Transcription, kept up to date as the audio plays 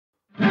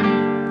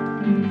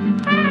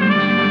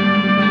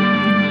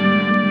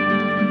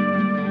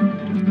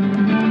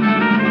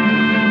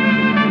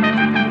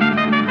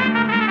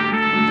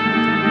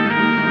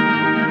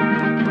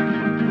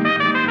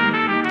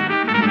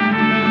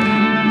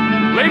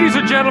Ladies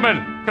and gentlemen,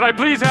 can I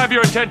please have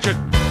your attention?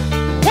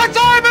 What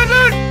time is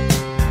it?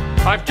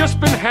 I've just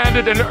been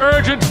handed an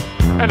urgent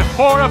and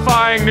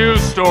horrifying news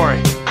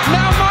story.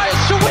 Now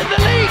Myers to win the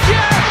league,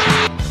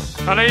 yes!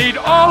 And I need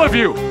all of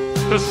you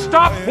to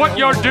stop what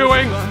you're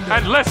doing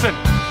and listen.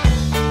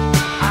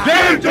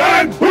 Get it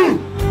done!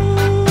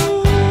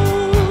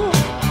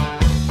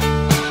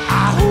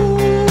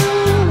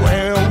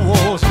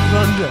 Werewolves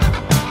thunder.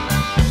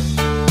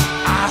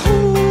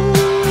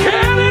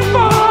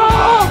 Cannonball!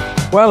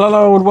 Well,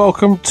 hello and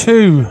welcome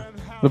to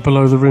the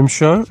Below the Rim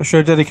show, a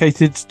show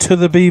dedicated to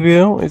the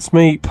BBL. It's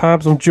me,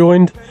 Pabs. I'm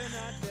joined,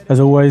 as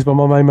always, by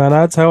my main man,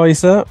 Ads. How are you,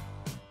 sir?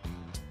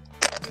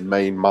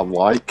 Main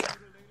man-like.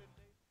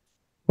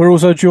 We're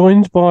also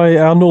joined by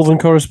our northern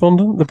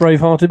correspondent, the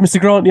brave-hearted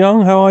Mr. Grant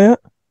Young. How are you?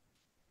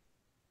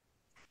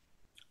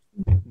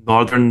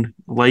 Northern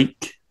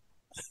like.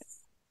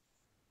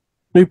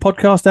 New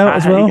podcast out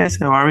as well. Hey guys,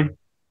 how are we?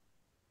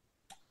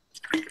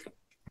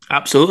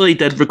 Absolutely,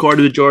 did record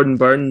with Jordan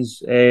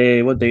Burns.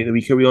 What day of the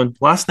week are we on?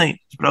 Last night.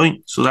 It's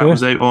brilliant. So that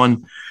was out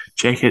on.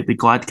 Check out the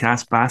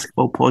Gladcast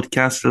basketball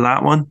podcast for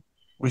that one.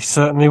 We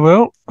certainly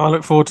will. I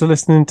look forward to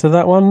listening to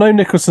that one. No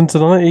Nicholson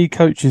tonight. He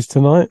coaches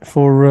tonight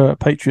for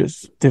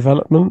Patriots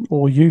development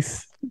or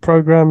youth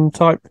program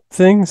type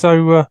thing.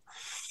 So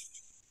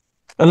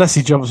unless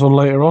he jumps on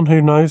later on,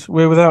 who knows?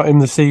 We're without him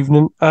this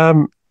evening.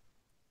 Plenty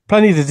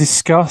to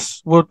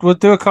discuss. We'll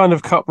do a kind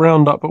of cup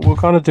roundup, but we'll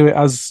kind of do it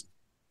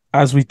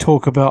as we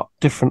talk about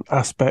different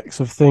aspects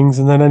of things,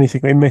 and then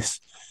anything we miss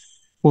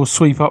we'll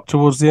sweep up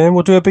towards the end.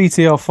 We'll do a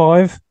BTR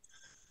 5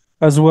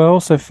 as well.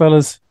 So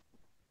fellas,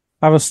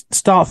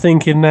 start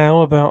thinking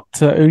now about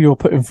who you're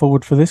putting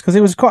forward for this, because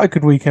it was quite a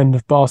good weekend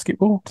of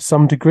basketball to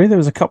some degree. There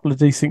was a couple of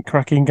decent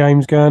cracking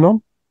games going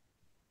on.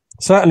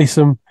 Certainly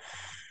some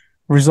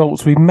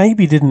results we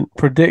maybe didn't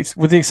predict,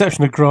 with the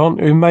exception of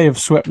Grant, who may have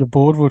swept the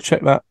board. We'll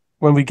check that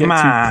when we get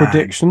to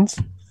predictions.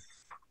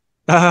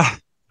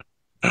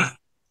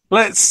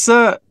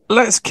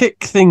 Let's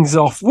kick things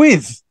off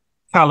with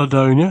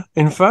Caledonia.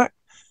 In fact,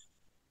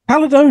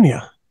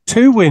 Caledonia,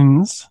 2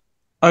 wins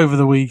over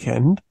the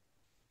weekend.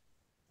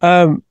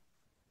 Not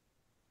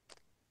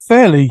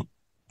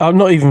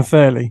even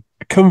fairly,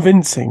 a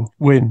convincing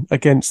win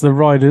against the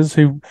Riders,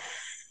 who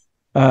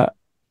the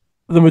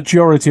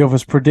majority of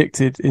us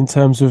predicted in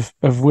terms of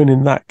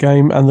winning that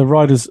game, and the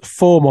Riders'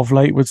 form of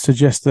late would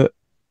suggest that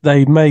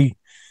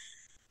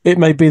it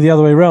may be the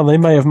other way around. They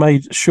may have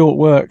made short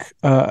work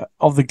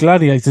of the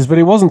Gladiators, but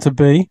it wasn't to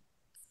be.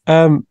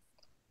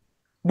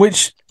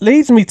 Which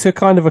leads me to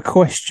kind of a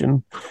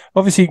question.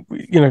 Obviously,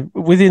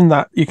 within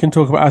that, you can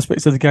talk about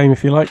aspects of the game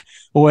if you like,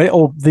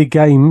 or the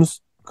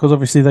games, because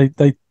obviously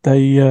they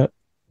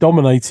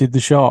dominated the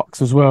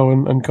Sharks as well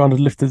and kind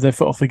of lifted their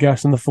foot off the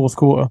gas in the fourth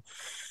quarter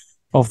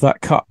of that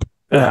cup.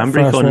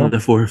 Handbrake on in the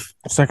fourth.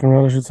 Second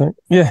round, I should say.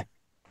 Yeah.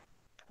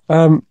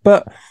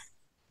 But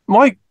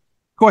my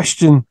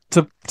question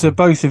to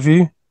both of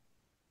you,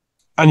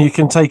 and you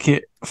can take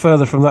it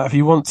further from that if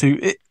you want to,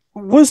 it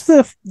was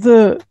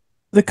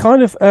the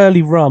kind of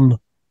early run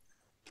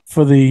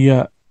for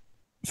the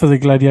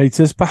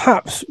Gladiators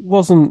perhaps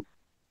wasn't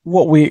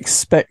what we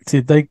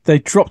expected. They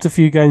dropped a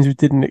few games we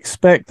didn't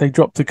expect. They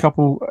dropped a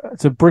couple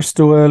to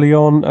Bristol early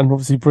on, and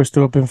obviously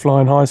Bristol have been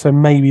flying high, so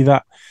maybe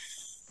that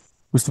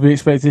was to be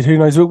expected. Who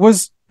knows? But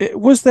was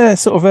their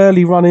sort of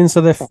early run in?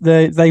 So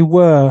they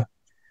were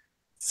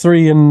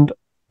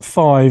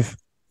 3-5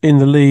 in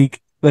the league.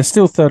 They're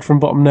still third from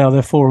bottom now.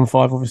 They're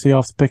 4-5, obviously,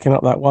 after picking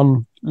up that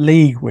one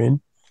league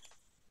win.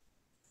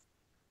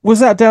 Was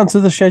that down to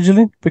the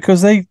scheduling?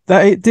 Because it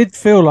did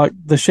feel like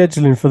the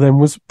scheduling for them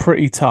was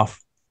pretty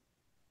tough.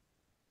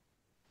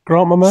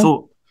 Grant, my man?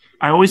 So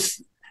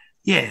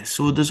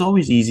so there's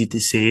always easy to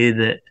say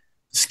that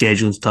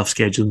scheduling's tough,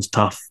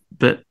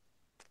 but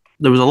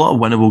there was a lot of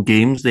winnable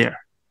games there.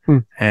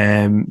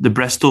 The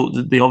Bristol,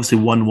 they obviously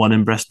won one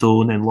in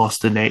Bristol and then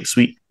lost the next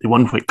week. They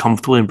won quite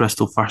comfortably in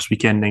Bristol first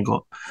weekend, then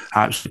got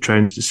absolutely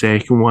trounced the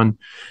second one.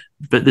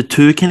 But the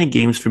two kind of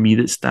games for me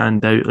that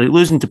stand out, like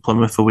losing to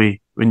Plymouth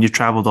away when you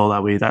travelled all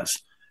that way,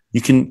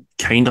 you can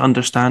kind of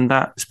understand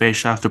that,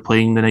 especially after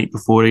playing the night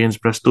before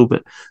against Bristol.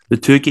 But the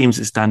two games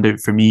that stand out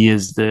for me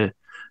is the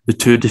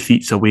two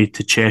defeats away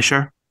to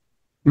Cheshire.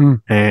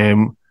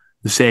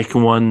 The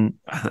second one,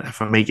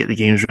 if I might get the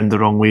games round the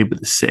wrong way, but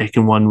the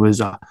second one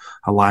was a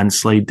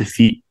landslide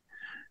defeat.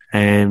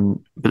 But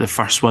the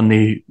first one,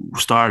 they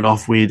started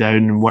off way down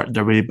and worked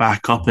their way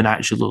back up and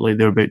actually looked like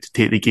they were about to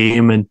take the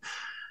game and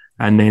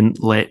then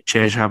let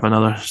Cheshire have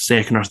another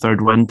second or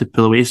third win to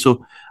pull away.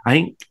 So I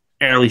think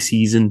early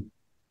season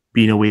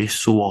being away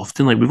so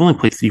often, like we've only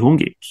played 3 home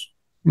games.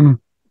 When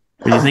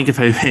you think of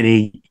how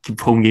many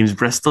home games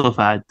Bristol have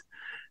had,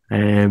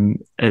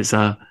 it's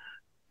a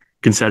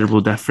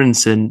considerable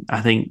difference. And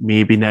I think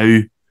maybe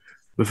now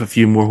with a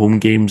few more home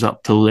games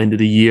up till the end of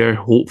the year,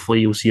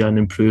 hopefully you'll see an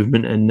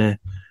improvement in the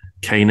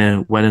kind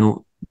of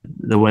winning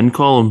the win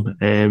column.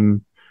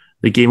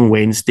 The game on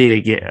Wednesday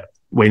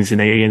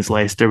night against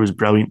Leicester was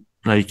brilliant.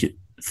 Like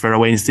for a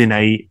Wednesday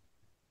night,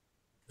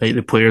 like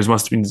the players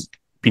must have been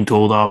been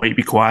told, oh, might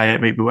be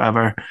quiet, might be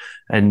whatever,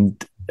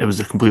 and it was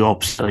the complete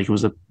opposite. Like, it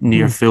was a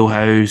near full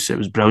house. It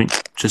was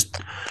brilliant. Just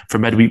for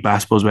midweek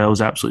basketball as well, it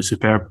was absolutely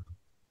superb.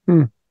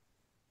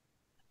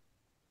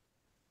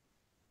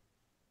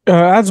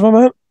 Ads, my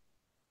man.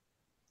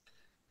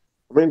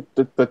 I mean,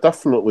 they're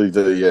definitely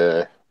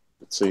the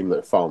team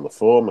that found the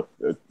form.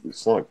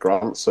 It's like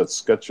Grant said,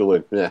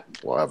 scheduling, yeah,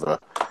 whatever.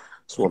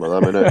 It's one of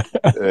them,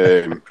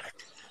 innit?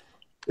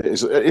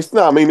 It's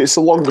no, I mean, it's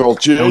a long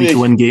old journey. You need to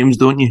win games,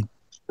 don't you?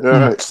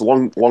 Yeah, it's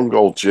long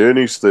old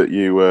journeys that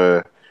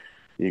you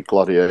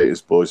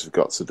Gladiators boys have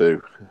got to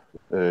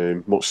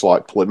do. Much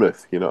like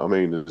Plymouth, you know what I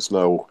mean? There's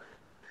no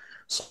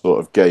sort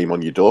of game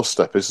on your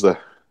doorstep, is there?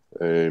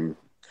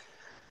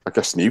 I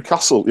guess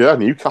Newcastle. Yeah,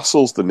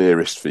 Newcastle's the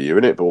nearest for you,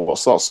 isn't it? But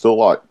what's that? Still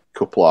like a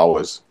couple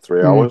hours,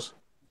 3 hours?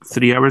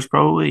 3 hours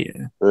probably,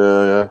 yeah.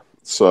 Yeah.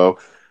 So,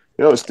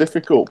 it's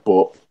difficult,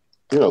 but,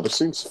 there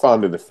seems to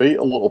finding the feet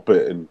a little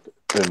bit. And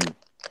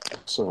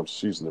so I'm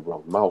just using the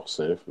wrong mouse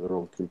here for the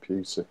wrong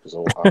computer because I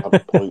had a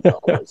point that I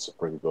wanted to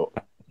bring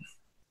up.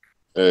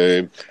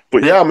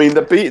 But yeah, I mean,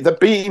 they're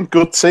beating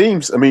good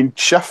teams. I mean,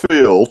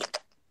 Sheffield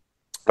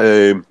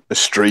are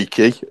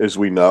streaky, as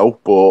we know,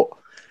 but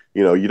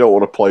you don't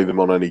want to play them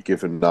on any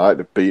given night.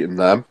 They've beaten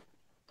them.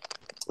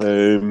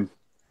 And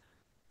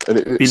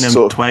beaten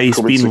them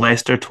twice, beaten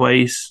Leicester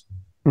twice.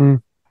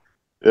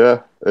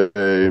 Yeah.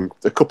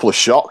 A couple of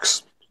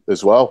shocks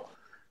as well.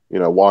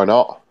 Why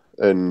not?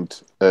 And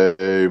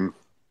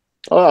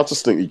I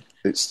just think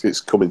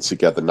it's coming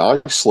together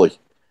nicely.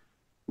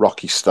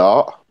 Rocky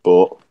start,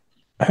 but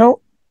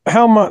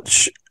how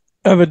much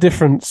of a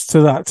difference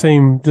to that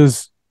team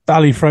does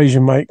Ali Fraser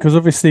make? Because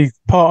obviously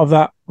part of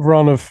that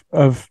run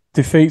of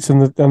defeats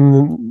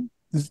and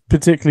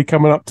particularly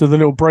coming up to the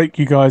little break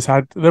you guys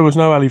had, there was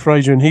no Ali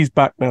Fraser, and he's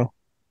back now.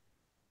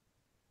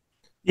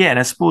 Yeah, and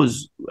I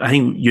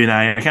think you and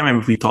I can't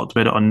remember if we talked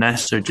about it on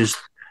this or just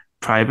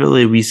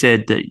privately, we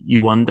said that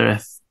you wonder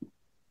if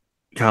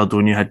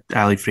Caledonia had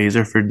Ali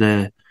Fraser for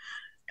the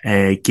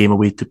game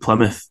away to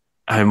Plymouth,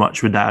 how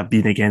much would that have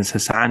been against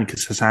Hassan?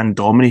 Because Hassan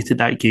dominated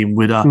that game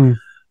with a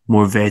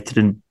more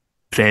veteran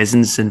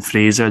presence, and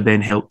Fraser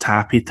then helped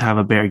Tappy to have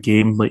a better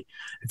game. Like,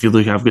 if you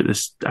look, I've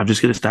just got the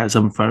stats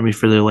up in front of me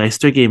for the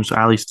Leicester game. So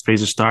Ali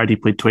Fraser started, he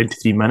played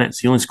 23 minutes,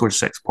 he only scored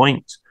 6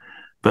 points,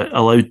 but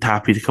allowed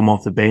Tappy to come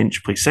off the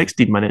bench, play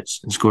 16 minutes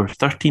and score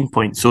 13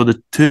 points. So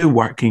the two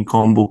work in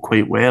combo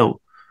quite well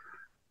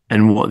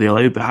in what they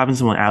allow. But having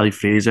someone like Ali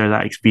Fraser,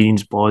 that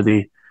experienced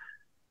body,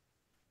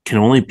 can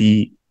only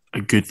be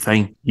a good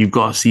thing. You've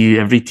got to see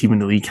every team in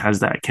the league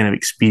has that kind of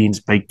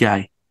experienced big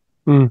guy.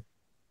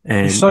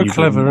 He's so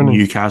clever, isn't he?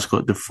 Newcastle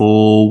got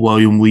Defoe,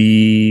 William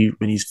Lee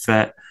when he's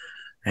fit,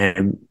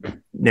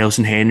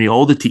 Nelson Henry.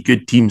 All the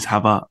good teams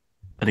have an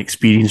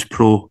experienced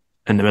pro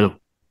in the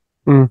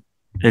middle.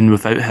 And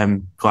without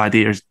him,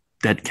 Gladiators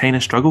did kind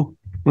of struggle.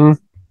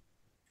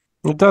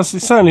 It does. It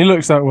certainly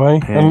looks that way.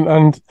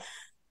 And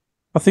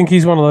I think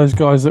he's one of those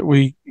guys that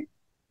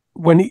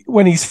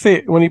when he's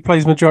fit, when he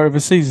plays majority of the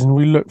season,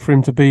 we look for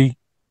him to be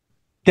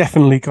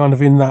definitely kind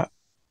of in that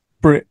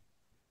Brit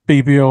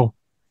BBL,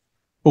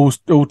 all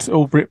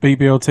Brit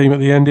BBL team at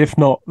the end, if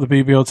not the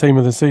BBL team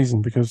of the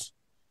season, because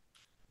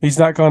he's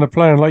that kind of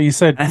player. And like you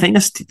said, I think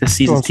this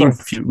season's team,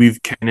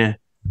 we've kind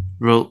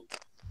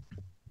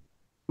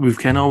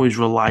of always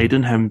relied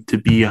on him to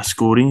be a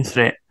scoring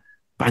threat,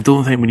 but I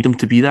don't think we need him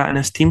to be that in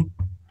this team.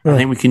 I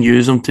think we can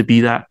use him to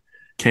be that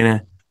kind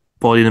of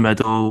body in the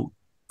middle.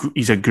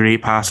 He's a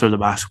great passer of the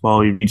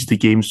basketball. He reads the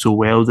game so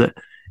well that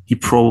he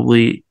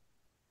probably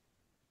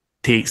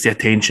takes the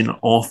attention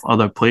off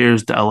other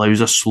players, that allows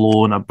a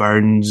Sloan, a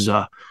Burns,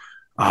 a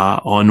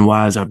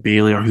Onwaz, a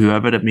Bailey, or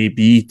whoever it may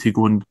be to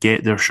go and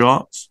get their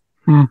shots.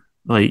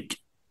 Like,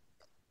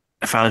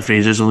 if Ali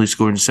Fraser's only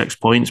scoring 6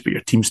 points, but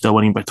your team's still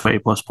winning by 20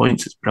 plus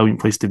points, it's a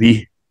brilliant place to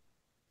be.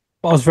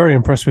 I was very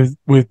impressed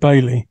with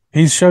Bailey.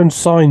 He's shown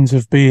signs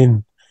of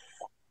being,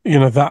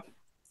 that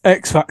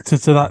X factor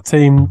to that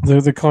team,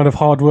 the kind of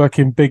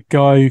hard-working big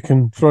guy who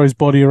can throw his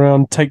body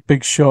around, take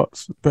big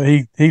shots. But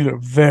he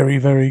looked very,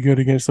 very good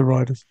against the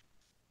Riders.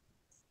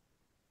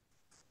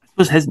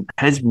 I suppose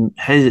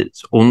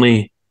his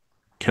only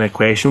kind of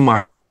question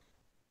mark,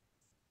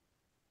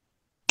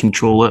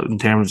 control it in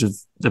terms of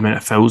the amount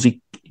of fouls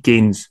he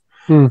gains.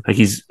 Like,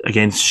 he's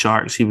against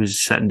Sharks, he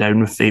was sitting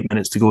down with 8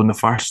 minutes to go in the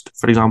first,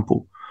 for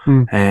example.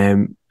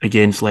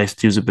 Against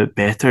Leicester, he was a bit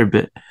better,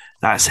 but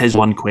that's his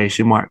one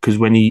question mark, because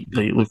when he,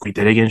 look what he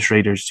did against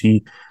Raiders,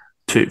 he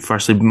took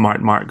firstly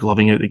Mark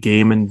Gloving out the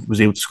game and was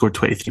able to score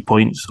 23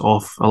 points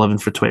off 11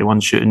 for 21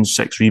 shooting,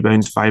 6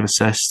 rebounds, 5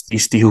 assists, 3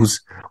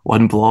 steals,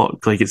 1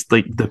 block. Like, it's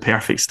like the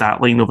perfect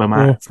stat line of a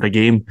match for a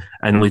game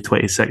in only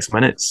 26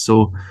 minutes.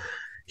 So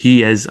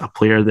he is a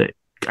player that,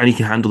 and he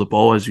can handle the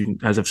ball, as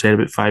I've said,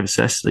 about 5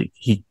 assists. Like,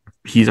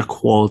 he's a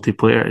quality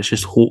player. It's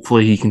just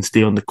hopefully he can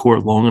stay on the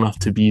court long enough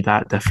to be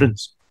that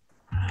difference.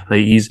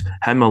 Like, he's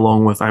him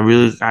along with, I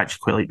really actually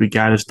quite like what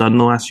Gareth's done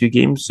the last few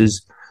games,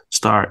 is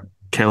start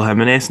Kyle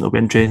Jimenez, and it'll be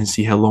interesting to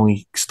see how long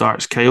he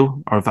starts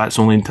Kyle, or if that's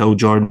only until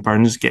Jordan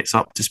Burns gets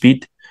up to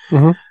speed.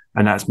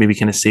 and that's maybe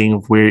kind of saying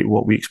of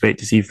what we expect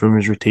to see from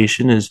his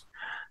rotation is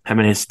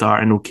Jimenez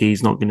starting. Okay,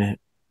 he's not going to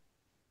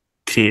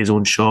create his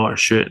own shot or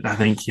shoot. I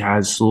think he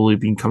has slowly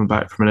been coming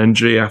back from an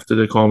injury after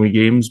the Conway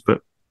games,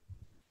 but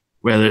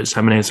whether it's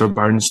Jimenez or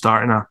Burns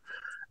starting,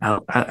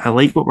 I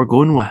like what we're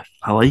going with.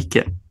 I like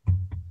it.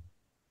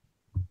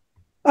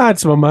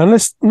 Add my man.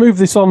 Let's move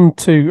this on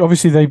to,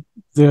 obviously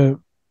the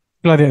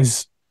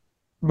Gladiators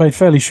made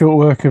fairly short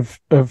work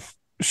of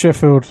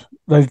Sheffield.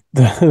 They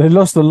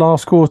lost the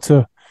last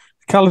quarter.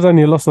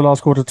 Caledonia lost the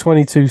last quarter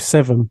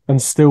 22-7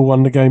 and still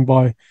won the game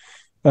by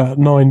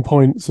 9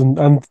 points.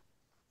 And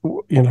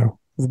you know,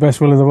 the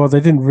best will in the world, they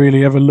didn't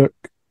really ever look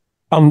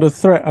under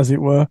threat, as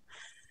it were.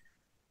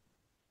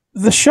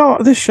 This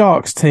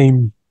Sharks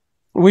team,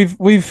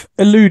 we've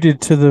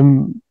alluded to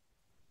them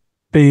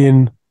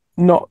being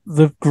not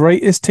the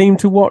greatest team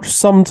to watch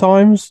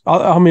sometimes.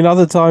 I mean,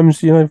 other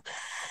times, you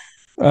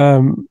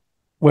know,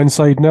 when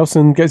Said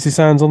Nelson gets his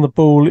hands on the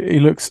ball, he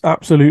looks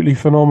absolutely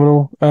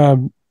phenomenal.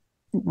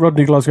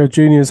 Rodney Glasgow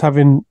Jr.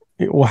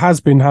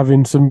 has been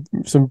having some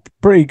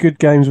pretty good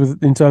games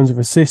in terms of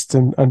assists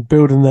and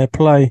building their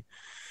play.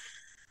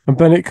 And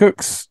Bennett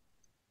Cook's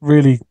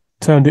really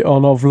turned it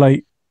on of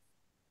late.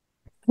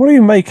 What do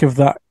you make of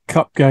that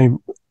cup game?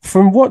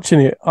 From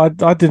watching it, I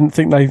didn't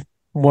think they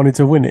wanted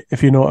to win it,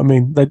 if you know what I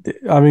mean.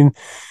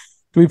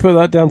 Do we put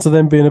that down to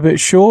them being a bit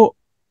short?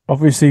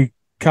 Obviously,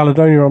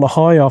 Caledonia on a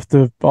high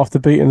after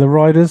beating the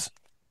Riders.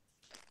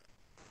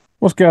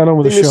 What's going on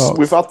with the Sharks?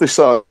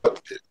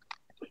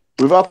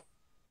 We've had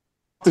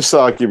this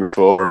argument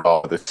before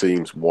about the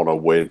teams want to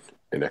win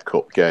in a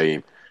cup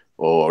game,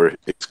 or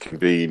it's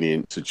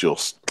convenient to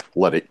just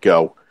let it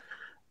go.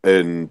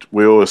 And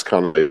we always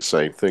kind of do the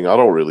same thing. I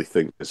don't really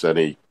think there's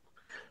any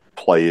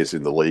players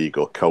in the league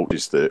or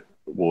coaches that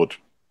would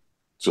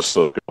just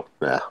sort of go,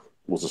 nah,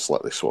 we'll just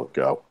let this one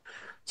go.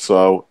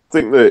 So I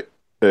think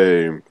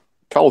that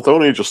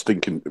Caledonia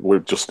we're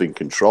just in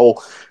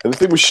control. And the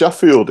thing with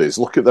Sheffield is,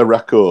 look at their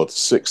record,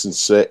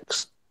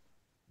 6-6.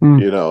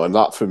 You know, and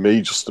that for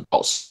me just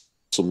about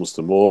sums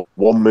them up.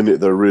 1 minute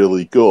they're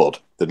really good,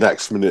 the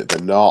next minute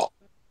they're not.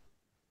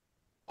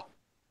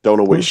 Don't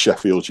know which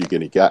Sheffield you're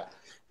going to get.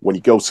 When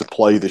you go to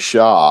play the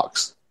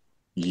Sharks,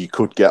 you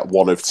could get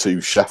one of two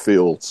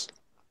Sheffields.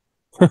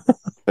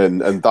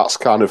 and that's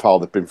kind of how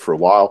they've been for a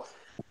while.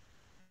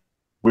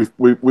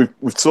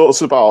 We've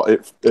talked about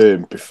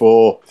it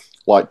before,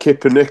 like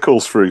Kipper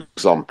Nichols, for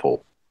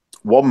example.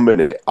 1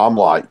 minute, I'm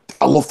like,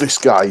 I love this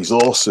guy, he's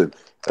awesome.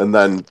 And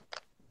then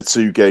the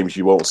 2 games,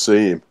 you won't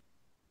see him.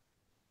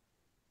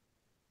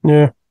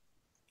 Yeah.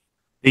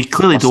 He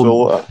clearly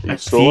don't. I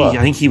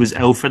think he was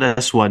ill for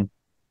this one.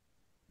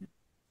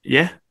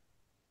 Yeah?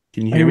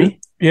 Can you hear me?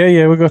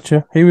 Yeah, we got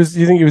you. You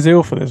think he was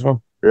ill for this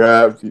one?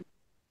 Yeah.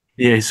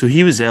 Yeah, so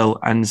he was ill,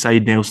 and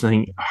Said Nelson, I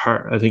think,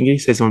 hurt. I think he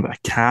said something about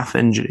a calf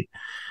injury.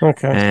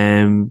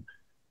 Okay.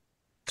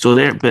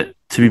 But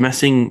to be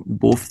missing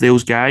both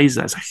those guys,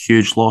 that's a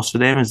huge loss for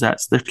them.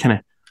 They're kind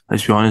of,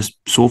 let's be honest,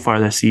 so far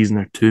this season,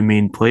 they're 2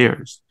 main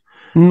players.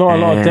 Not a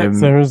lot of depth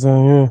there, is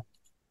there? Yeah.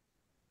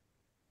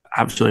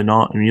 Absolutely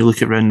not. I mean, you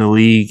look around the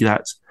league,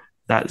 that's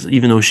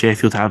even though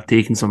Sheffield have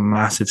taken some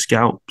massive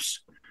scalps,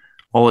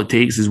 all it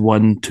takes is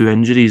 1-2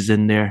 injuries,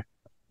 and they're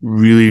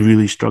really,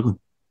 really struggling.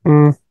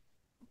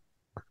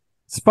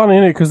 It's funny,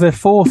 isn't it? Because they're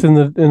 4th in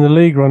the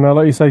league right now,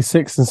 like you say,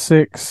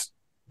 6-6.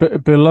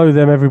 But below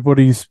them,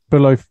 everybody's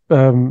below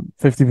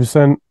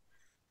 50%.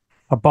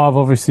 Above,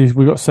 obviously,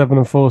 we got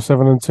 7-4,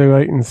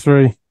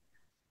 7-2,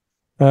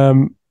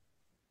 8-3.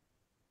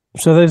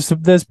 So there's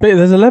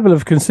a level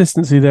of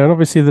consistency there, and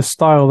obviously the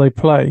style they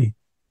play.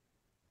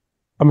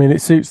 I mean,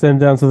 it suits them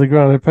down to the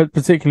ground,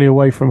 particularly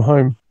away from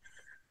home.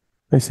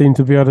 They seem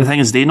to be able to. The thing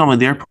is, they're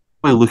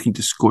probably looking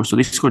to score. So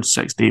they scored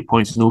 6 to 8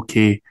 points, and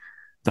okay,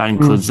 that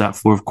includes that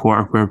fourth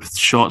quarter where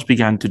shots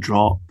began to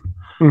drop,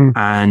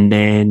 and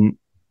then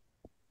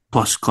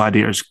plus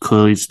Gladiators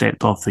clearly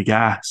stepped off the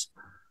gas.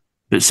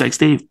 But 6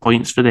 to 8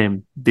 points for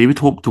them, they would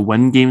hope to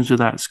win games with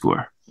that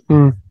score.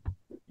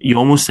 You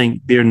almost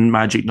think their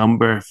magic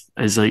number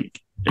is like,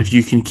 if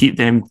you can keep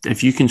them,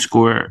 if you can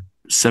score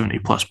 70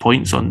 plus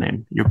points on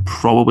them, you're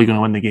probably going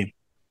to win the game.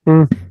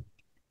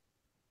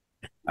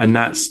 And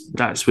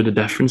that's where the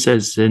difference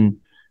is. And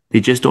they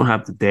just don't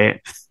have the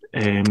depth.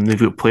 They've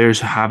got players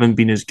who haven't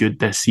been as good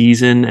this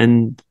season,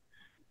 and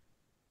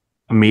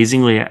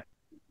amazingly,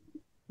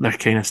 their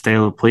kind of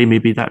style of play,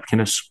 maybe that kind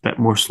of bit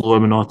more slow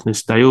and monotonous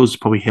styles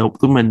probably help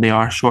them, and they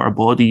are shorter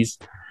bodies.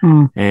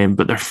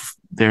 But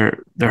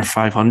they're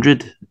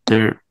 500.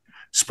 They're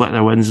split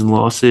their wins and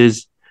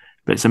losses.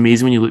 But it's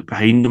amazing when you look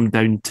behind them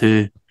down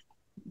to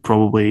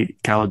probably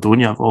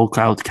Caledonia. All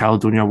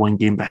Caledonia 1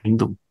 game behind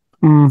them.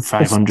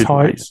 500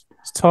 wise.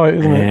 It's tight,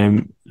 isn't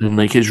it? And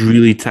like it's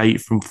really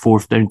tight from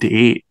 4th down to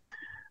 8th.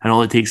 And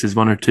all it takes is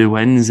 1 or 2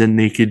 wins, and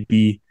they could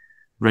be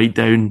right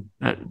down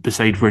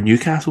beside where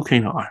Newcastle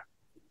kind of are.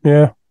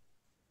 Yeah.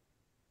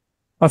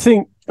 I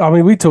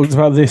mean, we talked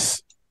about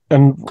this,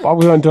 and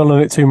we won't dwell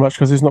on it too much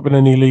because there's not been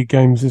any league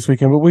games this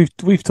weekend, but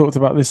we've talked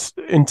about this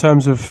in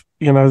terms of,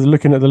 you know,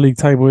 looking at the league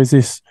table. Is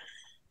this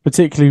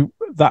particularly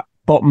that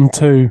bottom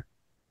two,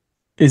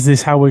 is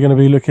this how we're going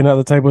to be looking at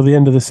the table at the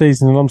end of the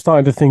season? And I'm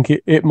starting to think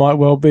it might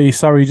well be.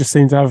 Surrey just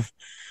seem to have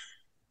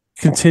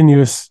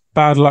continuous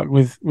bad luck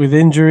with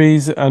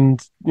injuries,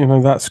 and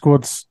that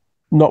squad's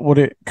not what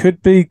it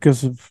could be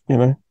because of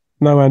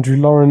no Andrew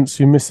Lawrence.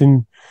 You're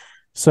missing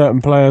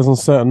certain players on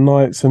certain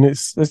nights, and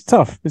it's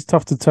tough. It's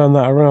tough to turn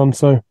that around.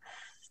 So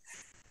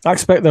I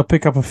expect they'll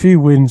pick up a few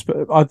wins,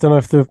 but I don't know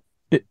if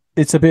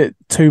it's a bit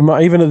too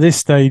much. Even at this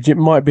stage, it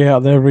might be out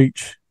of their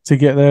reach to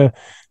get there.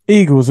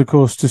 Eagles, of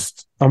course,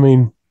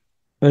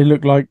 they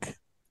look like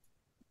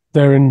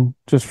they're in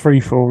just free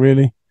fall,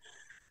 really.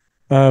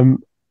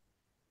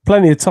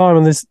 Plenty of time,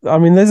 and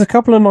there's a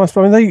couple of nice.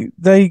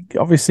 They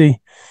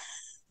obviously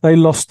they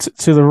lost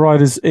to the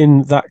Riders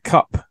in that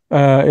cup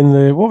in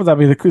the what would that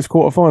be? The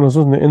quarterfinals,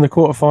 wasn't it? In the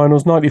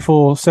quarterfinals,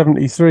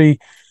 94-73.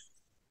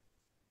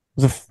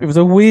 It was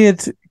a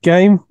weird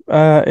game.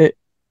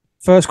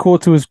 First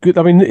quarter was good.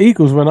 The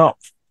Eagles went up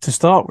to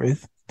start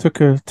with, took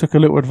a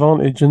little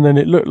advantage, and then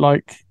it looked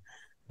like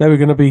they were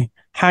going to be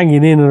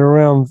hanging in and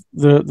around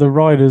the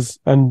Riders.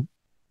 And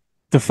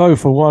Defoe,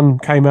 for one,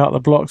 came out the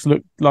blocks,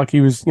 looked like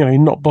he was, he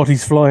knocked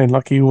bodies flying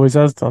like he always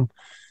has done.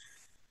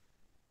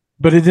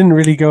 But it didn't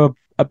really go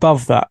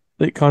above that.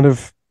 It kind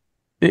of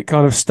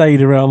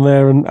stayed around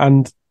there,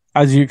 and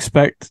as you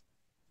expect,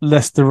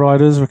 Leicester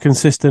Riders were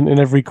consistent in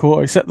every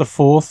quarter except the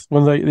fourth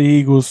when the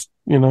Eagles,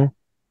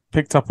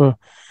 picked up a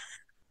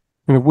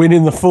win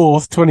in the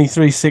fourth,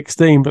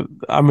 23-16. But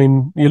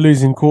you're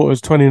losing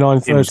quarters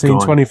 29-13,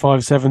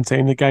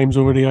 25-17. The game's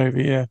already over.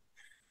 Yeah,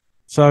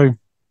 so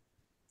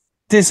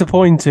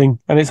disappointing,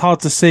 and it's hard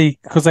to see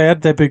because they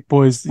had their big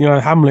boys.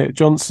 Hamlet,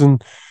 Johnson,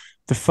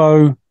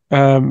 Defoe,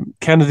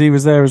 Kennedy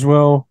was there as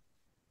well.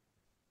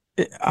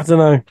 I don't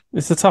know.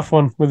 It's a tough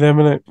one with them,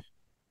 isn't it?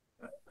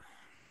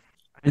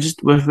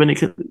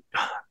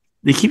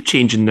 They keep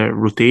changing their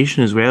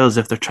rotation as well, as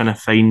if they're trying to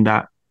find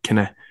that kind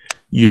of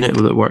unit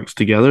that works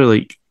together.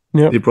 They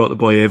brought the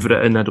boy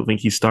Everett in. I don't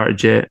think he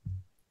started yet.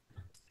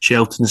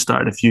 Shelton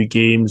started a few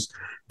games.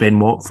 Ben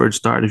Watford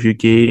started a few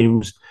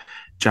games.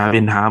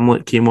 Javian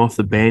Hamlet came off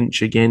the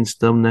bench against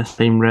them this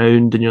time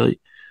round, and you're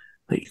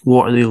like,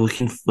 what are they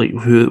looking for?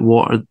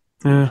 What are?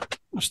 Yeah,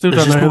 I still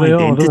There's don't know who they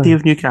are. Identity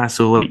of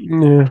Newcastle.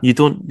 You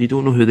don't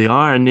know who they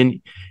are, and then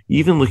you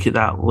even look at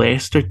that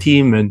Leicester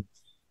team, and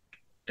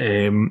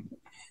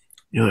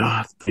you're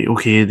like,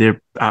 okay, they're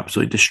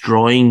absolutely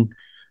destroying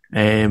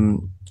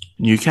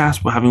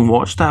Newcastle. But having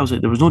watched that, I was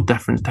like, there was no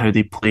difference to how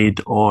they played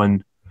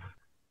on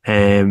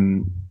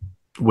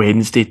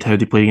Wednesday to how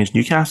they played against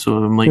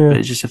Newcastle. I'm like, but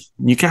it's just if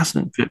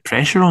Newcastle didn't put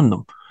pressure on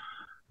them.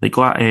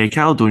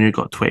 Caledonia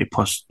got 20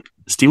 plus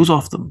steals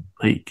off them.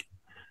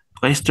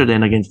 Leicester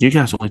then against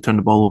Newcastle only turned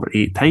the ball over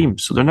 8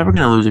 times, so they're never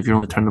going to lose if you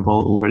only turn the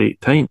ball over 8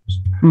 times.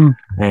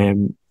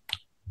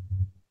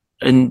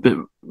 But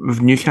with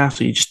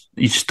Newcastle, you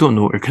just don't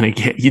know what you're going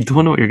to get. You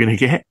don't know what you're going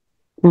to get.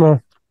 No,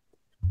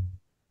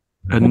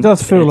 and it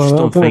does feel like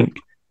that.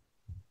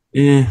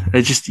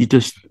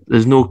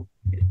 There's no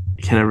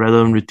kind of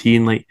rhythm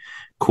routine. Like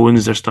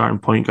Cohen's their starting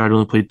point guard,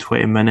 only played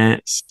 20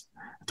 minutes.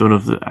 I don't know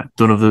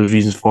if there was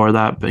reasons for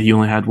that, but he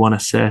only had 1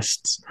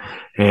 assist.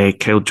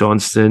 Kyle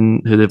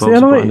Johnston, who they've also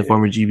got in the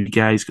former GB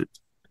guys, got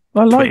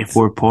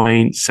 24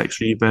 points,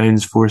 6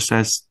 rebounds, 4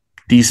 assists.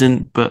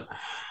 Decent, but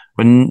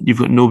when you've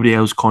got nobody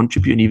else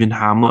contributing, even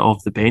Hamlet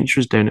off the bench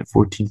was down at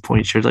 14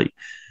 points. You're like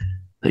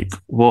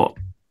what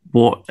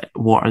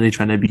are they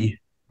trying to be?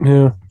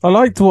 Yeah, I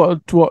liked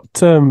what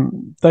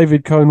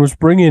David Cohen was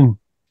bringing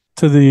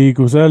to the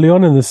Eagles early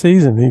on in the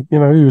season. He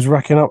was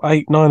racking up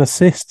 8-9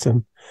 assists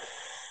and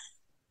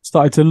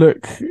started to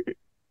look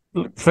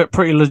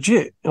pretty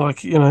legit. Like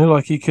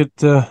he could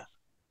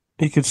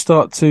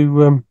start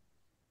to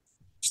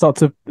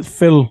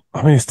fill.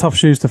 It's tough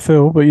shoes to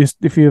fill, but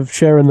if you're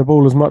sharing the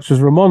ball as much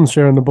as Ramon's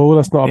sharing the ball,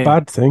 that's not a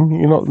bad thing.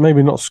 You're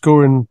maybe not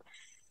scoring.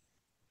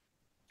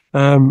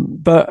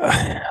 But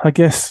I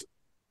guess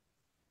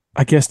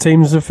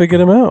teams have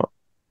figured him out.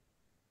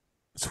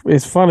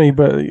 It's funny,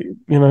 but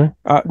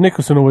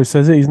Nicholson always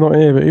says it. He's not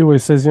here, but he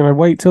always says,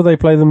 wait till they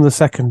play them the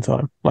second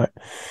time.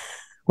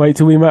 Wait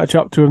till we match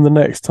up to them the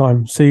next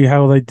time. See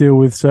how they deal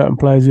with certain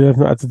players you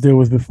haven't had to deal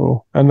with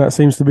before, and that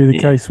seems to be the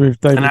case with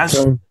David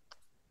Cohen.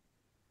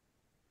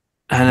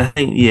 And I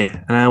think,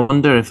 and I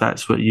wonder if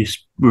that's what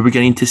we're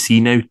beginning to see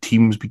now.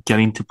 Teams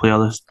beginning to play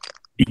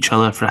each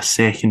other for a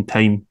second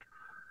time,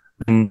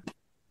 and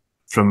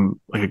from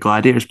a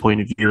Gladiators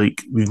point of view,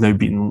 we've now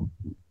beaten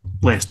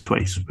Leicester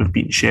twice, we've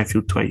beaten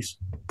Sheffield twice,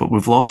 but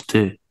we've lost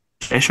to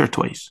Cheshire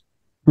twice.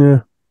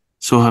 Yeah.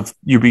 So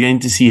you're beginning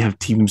to see how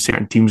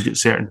certain teams get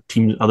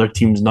other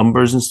teams'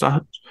 numbers and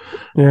stuff.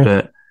 Yeah.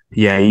 But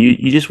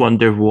you just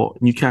wonder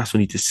what Newcastle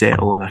need to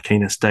settle on a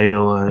kind of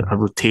style, a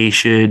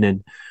rotation,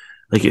 and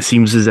it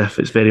seems as if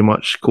it's very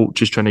much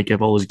coaches trying to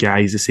give all his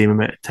guys the same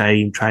amount of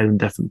time, try them in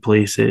different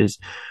places.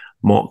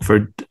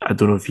 Mockford, I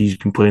don't know if he's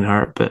been playing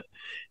hurt, but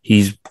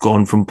he's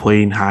gone from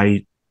playing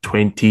high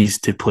 20s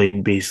to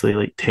playing basically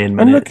like 10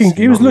 And minutes.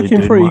 he was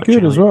looking pretty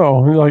good as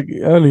well, like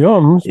early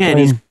on. Yeah, and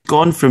he's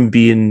gone from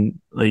being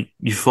like,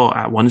 you thought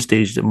at one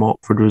stage that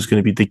Watford was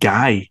going to be the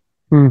guy,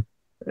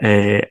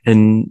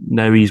 and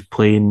now he's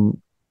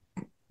playing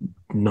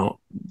not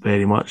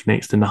very much,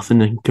 next to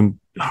nothing, and can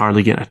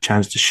hardly get a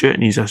chance to shoot.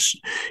 And he's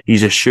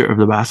a shooter of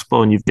the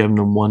basketball, and you've given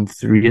him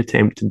 1-3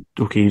 attempt, and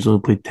okay, he's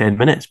only played 10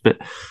 minutes, but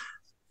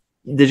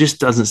there just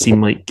doesn't seem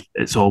like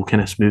it's all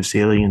kind of smooth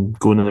sailing and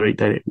going in the right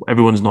direction.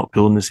 Everyone's not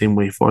pulling the same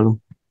way for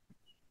them.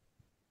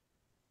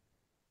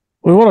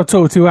 We want to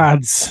talk to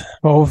ads.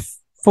 Well,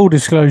 full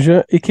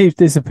disclosure, he keeps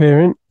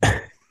disappearing.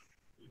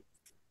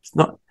 It's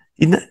not.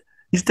 He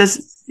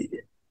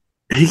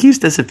keeps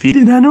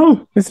disappearing. I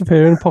know.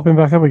 Disappearing, popping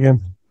back up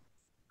again.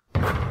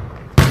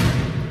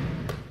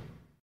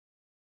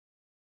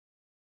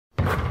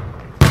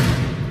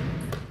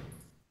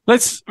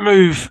 Let's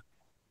move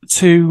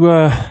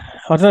to.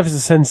 I don't know if it's a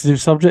sensitive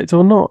subject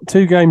or not.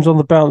 2 games on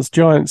the bounce.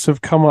 Giants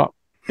have come up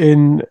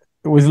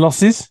with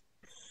losses.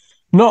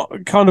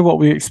 Not kind of what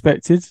we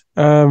expected.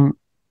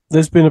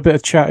 There's been a bit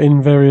of chat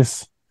in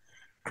various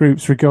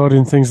groups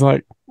regarding things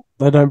like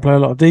they don't play a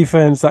lot of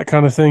defense, that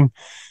kind of thing.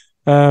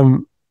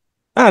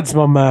 Ads,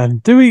 my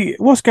man.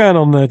 What's going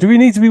on there? Do we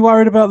need to be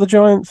worried about the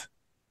Giants?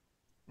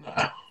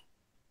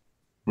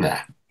 Nah.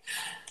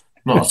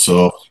 Not at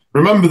all.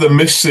 Remember, they're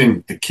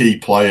missing the key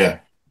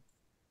player.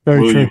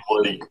 William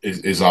Lee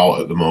is out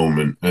at the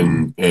moment,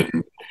 and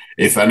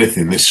if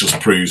anything, this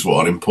just proves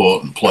what an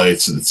important player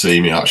to the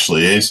team he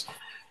actually is.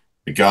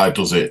 The guy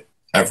does it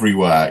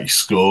everywhere. He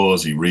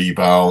scores, he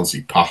rebounds,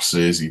 he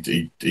passes,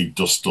 he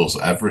just does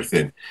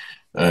everything.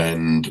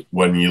 And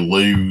when you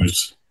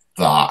lose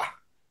that,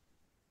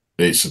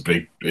 it's a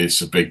big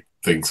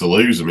thing to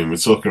lose. I mean, we're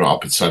talking about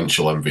a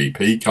potential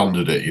MVP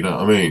candidate. You know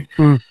what I mean?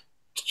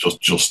 It's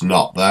just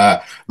not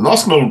there. And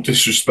that's no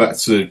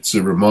disrespect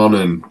to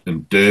Ramon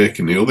and Dirk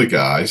and the other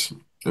guys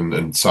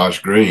and Taj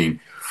Green.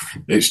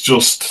 That's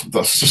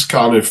just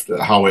kind of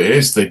how it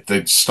is.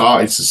 They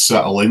started to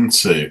settle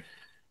into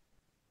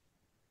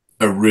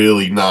a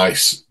really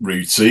nice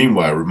routine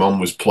where Ramon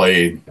was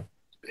playing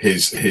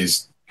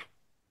his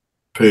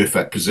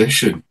perfect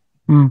position,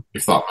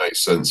 if that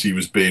makes sense. He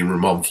was being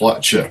Ramon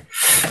Fletcher.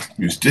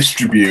 He was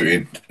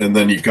distributing. And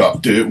then you've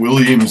got Dirk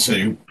Williams,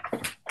 who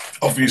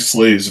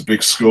obviously is a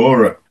big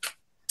scorer.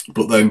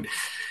 But then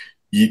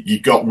you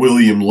got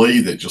William Lee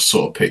that just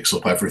sort of picks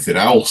up everything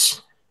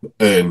else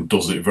and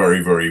does it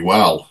very, very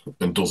well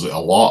and does it a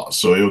lot.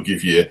 So he'll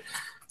give you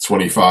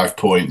 25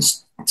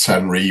 points,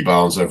 10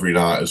 rebounds every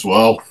night as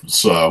well.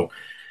 So,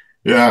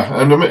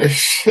 yeah, and I mean,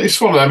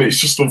 it's one of them. It's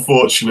just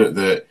unfortunate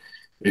that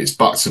it's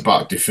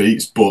back-to-back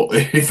defeats. But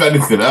if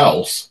anything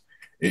else,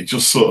 it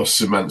just sort of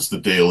cements the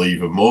deal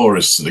even more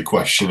as to the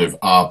question of,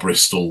 are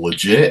Bristol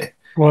legit?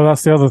 Well,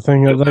 that's the other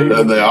thing.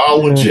 And they are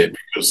legit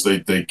because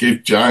they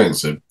give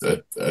Giants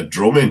a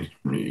drumming.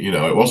 You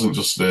know, it wasn't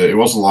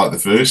like the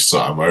first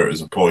time where it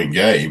was a point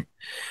game.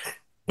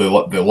 They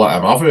let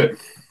them have it.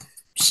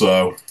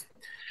 So,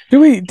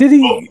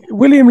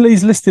 William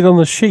Lee's listed on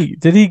the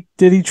sheet. Did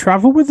he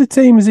travel with the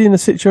team? Is he in a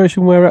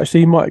situation where actually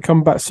he might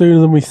come back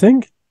sooner than we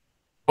think?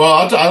 Well,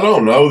 I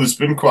don't know. There's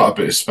been quite a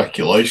bit of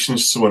speculation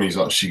as to when he's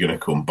actually going to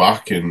come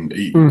back. And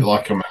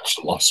like I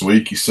mentioned last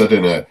week, he said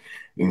in a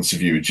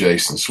interview with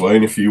Jason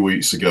Swain a few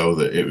weeks ago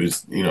that it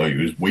was, he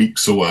was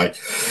weeks away.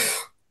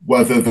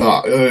 Whether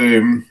that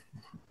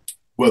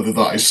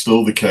is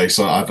still the case,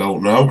 I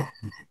don't know.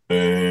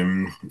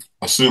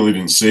 I certainly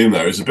didn't see him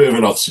there. It was a bit of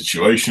an odd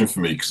situation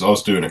for me because I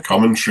was doing a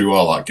commentary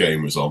while that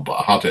game was on, but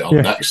I had it on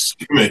next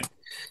to me.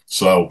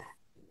 So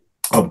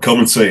I'm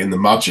commentating the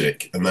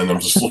Magic, and then I'm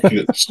just looking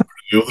at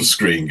the other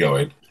screen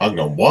going, hang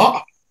on,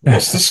 what?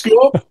 What's the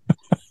score?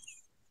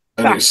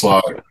 And it's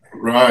like,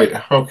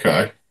 right,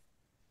 okay.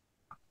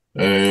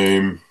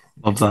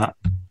 Love that.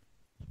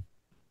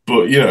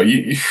 But,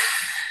 hey,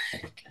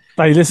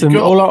 listen,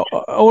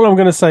 all I'm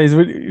going to say is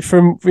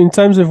in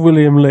terms of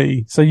William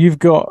Lee, so you've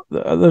got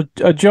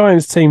a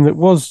Giants team that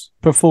was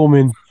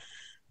performing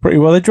pretty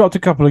well. They dropped a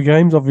couple of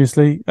games,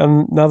 obviously,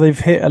 and now they've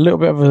hit a little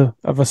bit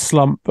of a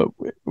slump. But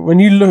when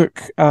you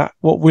look at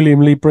what William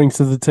Lee brings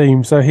to the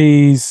team, so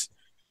he's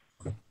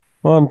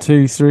 1,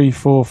 2, 3,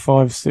 4,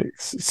 5,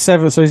 6,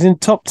 7. So he's in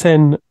top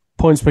 10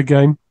 points per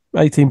game,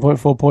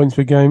 18.4 points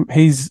per game.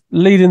 He's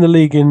leading the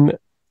league in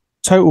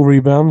total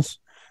rebounds,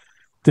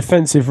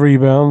 defensive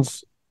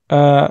rebounds,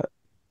 top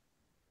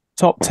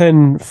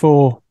 10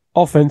 for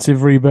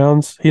offensive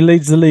rebounds. He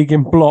leads the league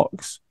in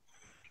blocks.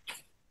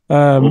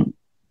 There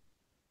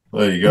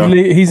you go.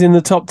 He's in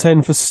the top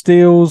 10 for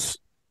steals.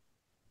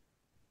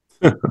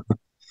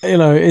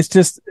 It's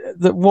just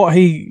that what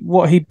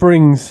he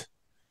brings.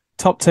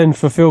 Top 10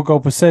 for field goal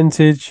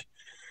percentage.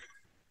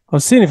 I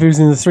was seeing if he was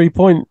in the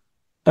 3-point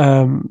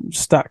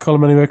stat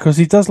column anywhere, because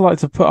he does like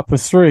to put up a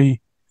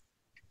 3,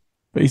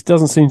 but he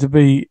doesn't seem to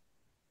be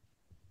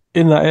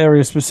in that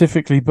area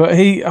specifically. But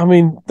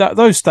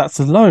those stats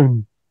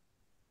alone.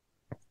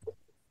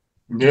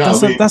 Yeah,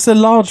 that's a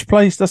large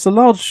place. That's a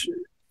large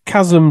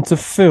chasm to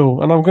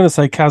fill, and I'm going to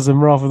say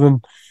chasm rather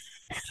than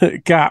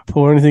gap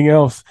or anything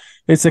else.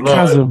 It's a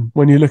chasm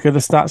when you look at the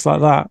stats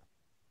like that.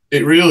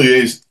 It really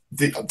is.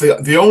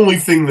 The only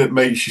thing that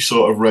makes you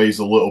sort of raise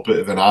a little bit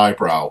of an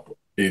eyebrow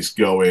is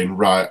going,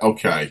 right,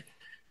 okay,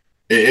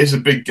 it is a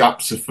big gap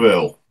to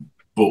fill,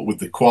 but with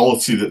the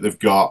quality that they've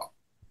got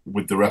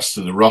with the rest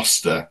of the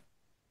roster,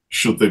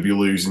 should they be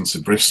losing to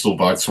Bristol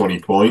by 20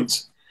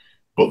 points?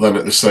 But then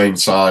at the same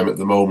time, at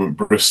the moment,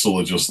 Bristol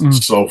are just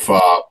so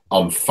far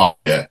on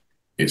fire.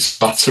 It's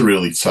hard to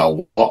really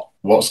tell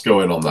what's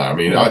going on there. I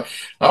mean, I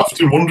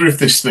often wonder if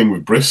this thing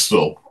with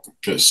Bristol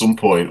at some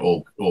point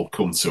will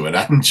come to an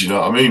end, you know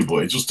what I mean?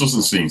 But it just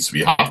doesn't seem to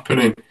be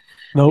happening.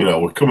 Nope. You know,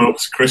 we're coming up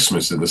to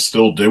Christmas and they're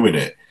still doing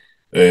it.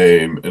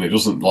 And it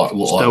doesn't look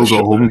still like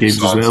got home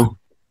games as well.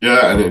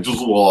 Yeah, and it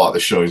doesn't look like they're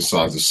showing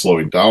signs of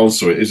slowing down.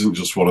 So it isn't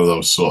just one of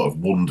those sort of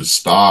wonder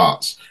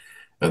starts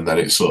and then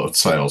it sort of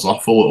tails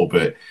off a little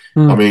bit.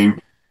 I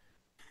mean,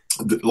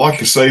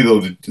 like I say,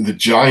 though, the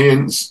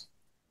Giants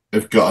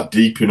have got a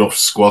deep enough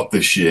squad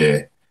this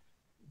year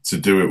to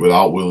do it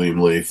without William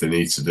Lee if they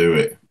need to do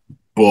it.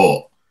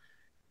 But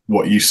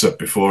what you said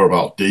before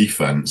about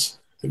defense,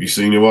 have you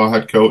seen who our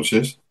head coach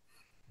is?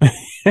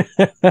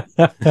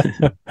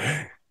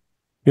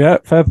 Yeah,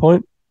 fair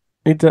point.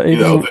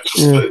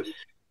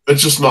 They're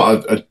just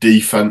not a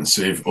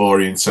defensive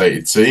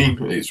orientated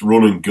team. It's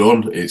run and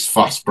gun. It's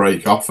fast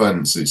break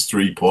offense. It's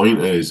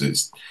 3-pointers.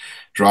 It's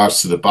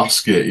drives to the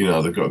basket. You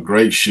know, they've got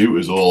great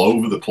shooters all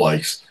over the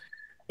place.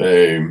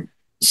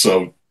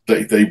 So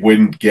they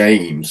win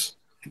games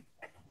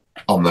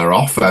on their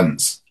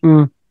offense.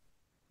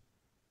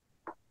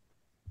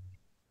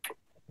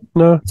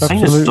 No, I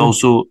think it's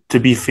also, to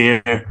be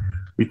fair,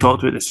 we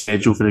talked about the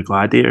schedule for the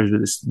Gladiators,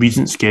 but the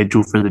recent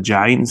schedule for the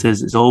Giants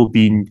is it's all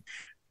been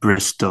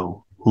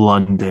Bristol,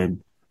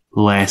 London,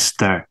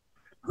 Leicester,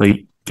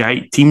 like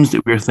teams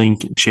that we're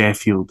thinking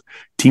Sheffield,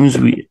 teams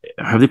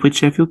have they played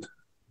Sheffield?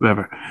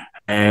 Whatever.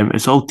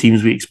 It's all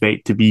teams we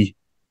expect to be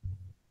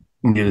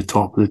near the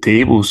top of the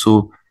table,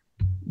 so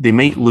they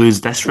might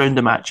lose this round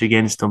of match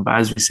against them, but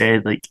as we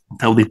said, like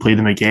until they play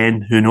them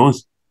again, who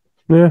knows?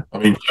 Yeah. I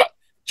mean,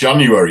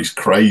 January's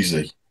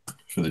crazy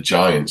for the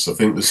Giants. I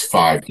think there's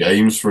 5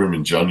 games for them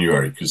in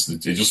January because it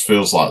just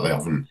feels like they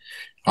haven't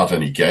had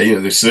any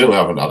game. They certainly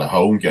haven't had a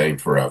home game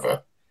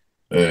forever.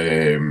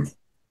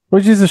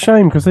 Which is a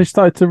shame because they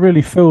started to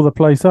really fill the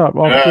place up.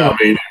 I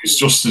mean, it's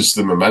just as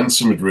the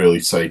momentum had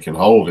really taken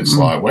hold. It's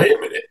like, wait a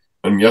minute.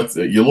 And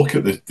you look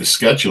at the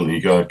schedule and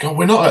you go, God,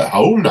 we're not at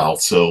home now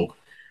till,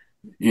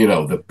 you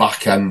know, the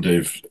back end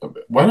of...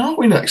 When are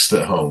we next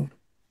at home?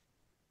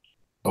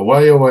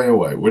 Away.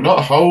 We're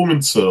not home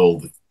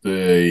until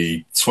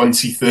the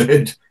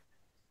 23rd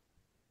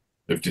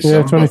of December.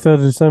 Yeah, 23rd of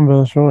December,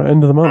 that's right.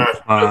 End of the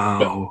month.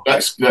 Wow.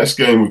 Next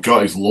game we've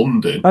got is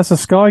London. That's a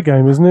Sky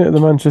game, isn't it?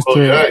 The Manchester...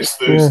 Well, yeah, it's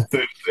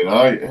Thursday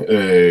night.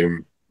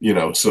 You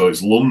know, so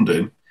it's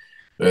London.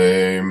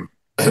 And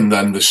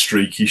then the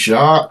streaky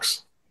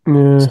Sharks.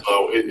 Yeah.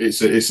 So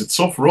it's a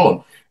tough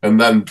run. And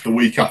then the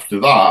week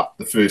after that,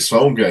 the first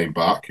home game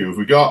back, who have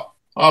we got?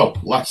 Oh,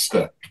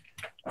 Leicester.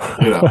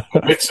 You know,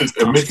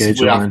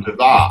 admittedly after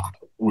that,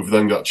 we've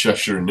then got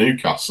Cheshire and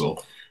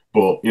Newcastle.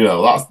 But you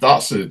know,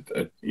 that's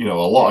a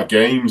lot of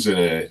games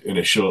in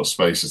a short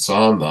space of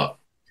time. That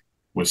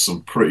with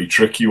some pretty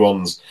tricky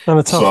ones and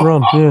a tough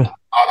run.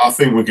 I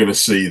think we're going to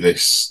see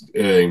this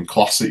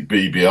classic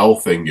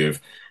BBL thing of,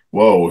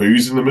 whoa,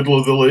 who's in the middle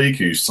of the league,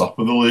 who's top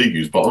of the league,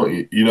 who's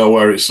bottom. You know,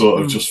 where it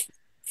sort of just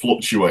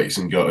fluctuates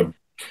and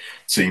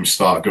teams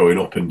start going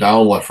up and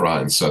down, left,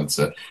 right, and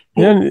centre.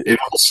 But in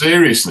all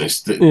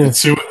seriousness, the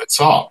two at the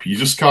top, you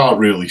just can't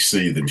really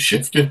see them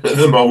shifting at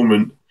the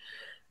moment.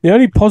 The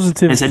only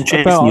positive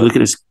about you look at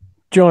this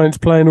Giants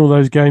playing all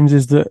those games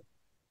is that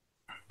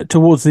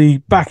towards the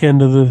back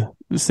end of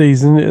the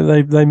season,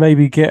 they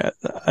maybe get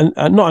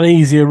not an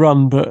easier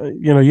run, but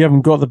you know, you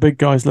haven't got the big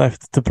guys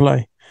left to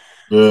play.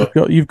 Yeah.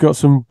 You've got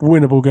some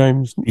winnable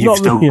games. You've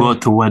still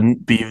got to win,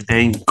 but you've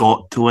then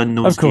got to win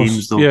those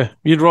games, though. Yeah,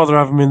 you'd rather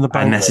have them in the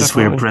bank. And this is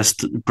where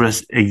Bristol,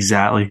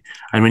 exactly.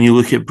 And when you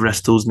look at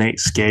Bristol's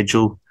next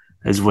schedule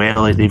as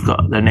well, like they've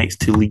got their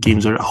next 2 league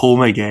games are at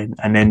home again,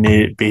 and then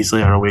they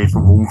basically are away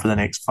from home for the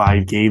next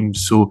 5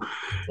 games. So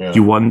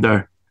you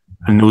wonder,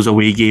 and those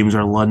away games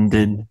are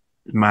London,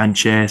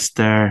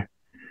 Manchester.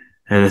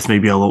 This may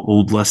be a little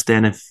old list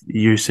then if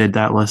you said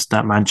that list,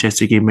 that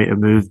Manchester game might have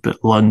moved,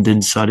 but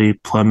London, Surrey,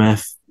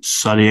 Plymouth,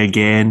 Surrey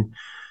again.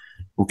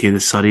 Okay, the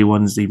Surrey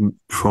ones they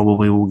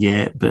probably will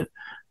get, but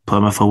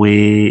Plymouth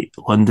away,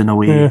 London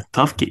away,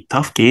 tough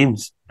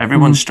games.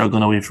 Everyone's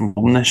struggling away from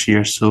home this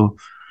year, so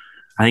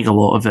I think a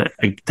lot of it,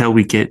 until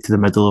we get to the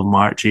middle of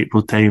March,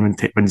 April time,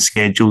 and when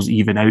schedules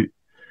even out,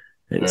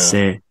 it's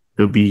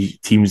there'll be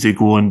teams that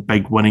go on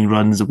big winning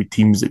runs, there'll be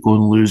teams that go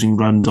on losing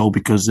runs, all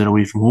because they're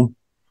away from home.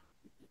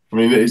 I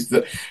mean,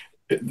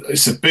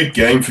 it's a big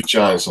game for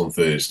Giants on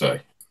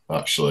Thursday,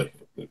 actually.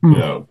 You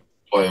know,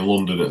 playing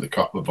London at the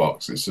Copper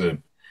Box, it's a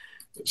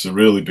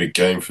really big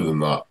game for them.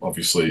 That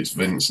obviously it's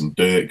Vince and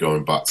Dirk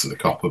going back to the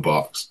Copper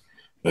Box.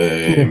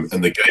 Yes.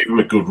 And they gave him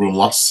a good run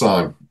last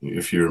time,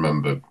 if you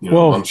remember.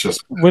 Well,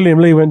 Manchester. William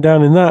Lee went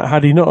down in that.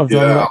 Had he not have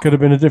done, Yeah, that could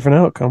have been a different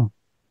outcome.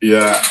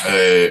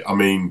 yeah. I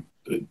mean,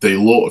 they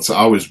looked.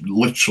 I was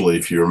literally,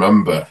 if you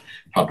remember,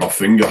 had my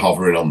finger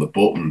hovering on the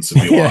button to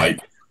be Yeah. like,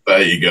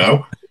 "There you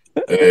go,"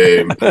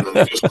 and then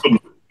they just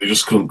couldn't. They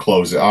just couldn't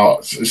close it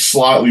out. It's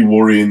slightly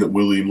worrying that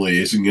William Lee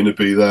isn't going to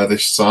be there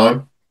this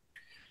time.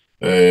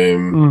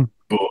 But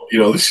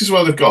this is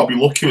where they've got to be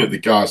looking at the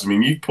guys. I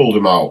mean, you pulled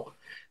him out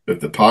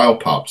of the pile,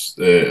 perhaps,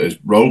 as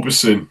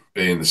Roberson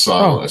being the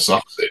silent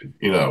assassin.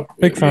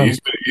 Big fan.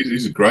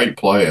 He's a great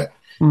player,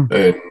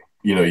 and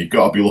you've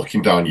got to be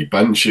looking down your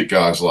bench at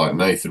guys like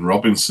Nathan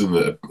Robinson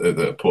that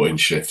are putting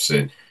shifts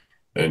in,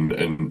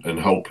 and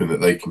hoping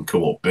that they can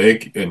come up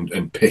big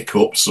and pick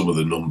up some of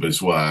the numbers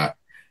where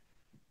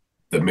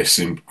they're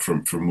missing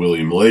from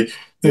William Lee.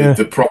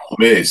 The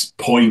problem is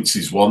points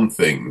is one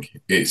thing;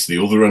 it's the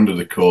other end of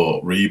the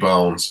court,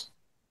 rebounds.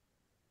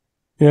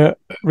 Yeah,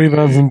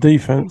 rebounds and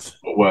defense.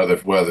 Where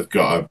they've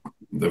got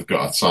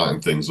to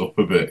tighten things up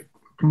a bit,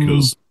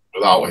 because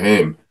without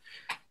him,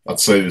 I'd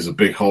say there's a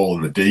big hole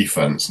in the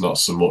defense, not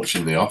so much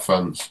in the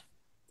offense.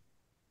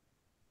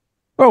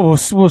 Well,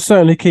 we'll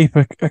certainly keep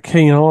a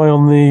keen eye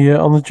on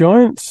the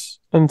Giants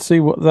and see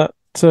what that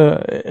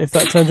if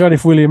that turns out.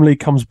 If William Lee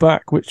comes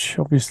back, which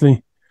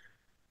obviously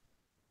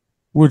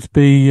would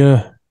be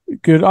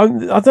good.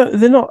 I don't.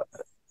 They're not.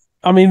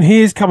 I mean,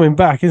 he is coming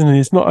back, isn't he?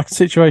 It's not a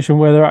situation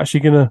where they're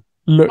actually going to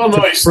look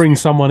to bring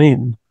someone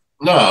in.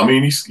 No, I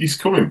mean he's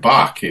coming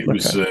back. It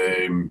was,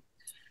 I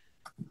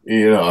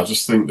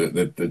just think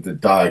that the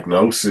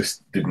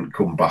diagnosis didn't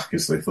come back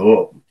as they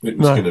thought it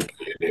was going to be.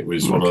 It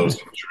was one of those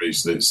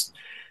injuries that's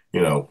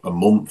a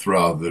month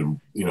rather than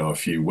a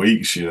few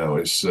weeks.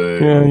 It's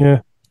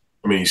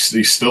I mean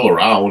he's still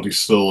around. He's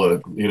still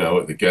at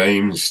the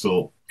games. He's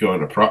still going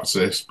to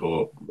practice,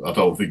 but I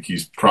don't think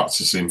he's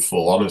practicing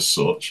full on as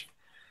such.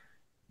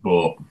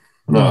 But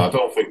no, I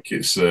don't think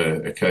it's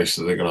a case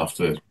that they're going to have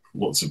to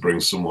look to bring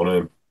someone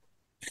in.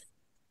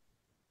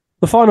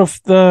 The final,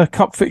 the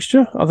cup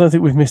fixture, I don't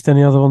think we've missed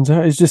any other ones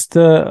out. It's just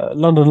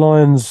London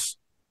Lions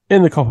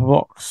in the Copper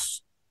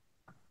Box,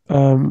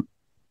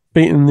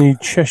 beating the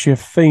Cheshire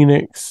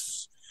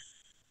Phoenix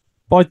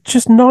by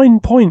just 9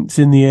 points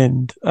in the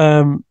end.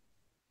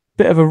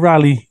 Bit of a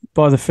rally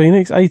by the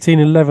Phoenix.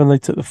 18-11, they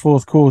took the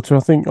fourth quarter. I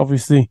think,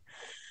 obviously,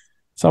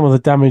 some of the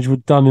damage was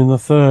done in the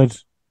third,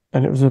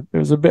 and it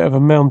was a bit of a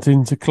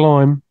mountain to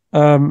climb.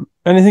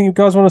 Anything you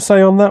guys want to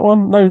say on that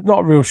one? No, not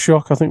a real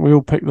shock. I think we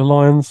all picked the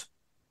Lions.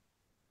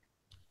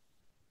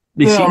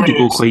 They seem to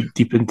go quite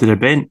deep into the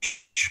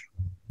bench.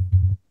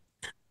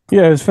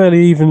 Yeah, it was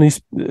fairly evenly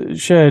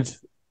shared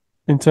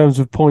in terms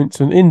of points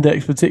and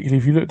index, particularly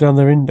if you look down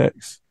their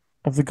index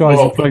of the guys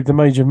who played the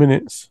major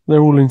minutes. They're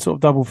all in sort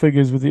of double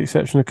figures with the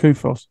exception of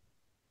Kufos.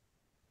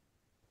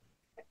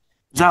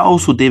 Is that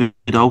also David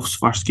Alf's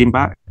first game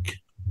back?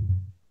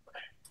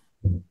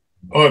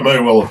 Oh, it may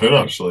well have been,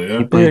 actually,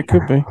 yeah. Yeah, it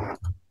could be.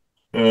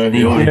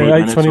 He only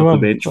 8-21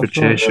 off the bench for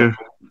Cheshire.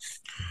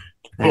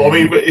 Well, I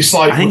mean, it's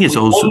like... I think it's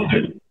also...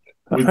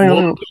 Hang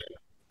on.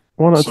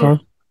 One at a time.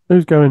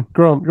 Who's going?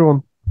 Grant, go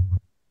on.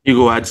 You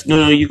go, Ads.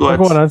 No, you go, Ads.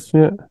 Go on, Ads,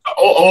 yeah.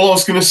 All I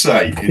was going to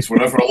say is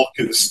whenever I look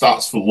at the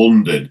stats for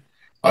London,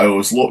 I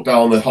always look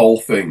down the whole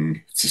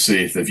thing to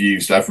see if they've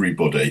used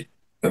everybody,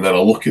 and then I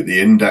look at the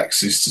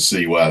indexes to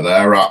see where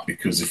they're at,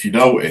 because if you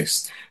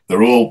notice,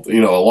 they're all, a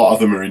lot of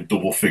them are in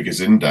double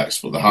figures index,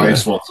 but the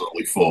highest one's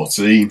only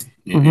 14, so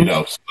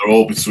they're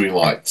all between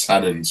like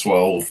 10 and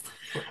 12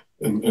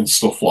 and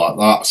stuff like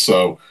that.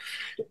 So,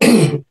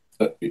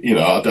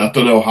 I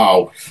don't know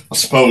how. I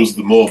suppose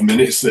the more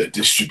minutes that are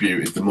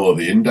distributed, the more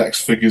the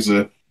index figures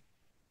are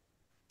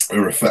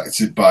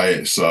affected by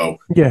it. So,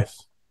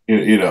 yes,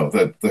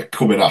 they're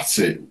coming at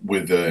it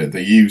with they're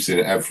using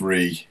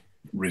every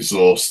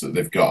resource that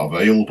they've got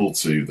available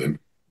to them.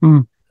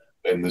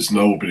 And there's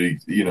nobody,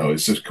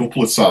 it's a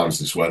couple of times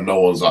this where no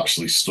one's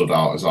actually stood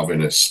out as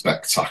having a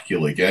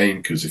spectacular game,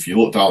 because if you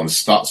look down the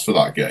stats for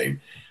that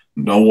game,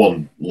 no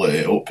one lit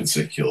it up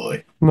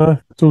particularly. No,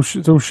 it's all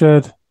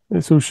shared.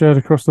 It's all shared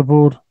across the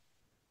board.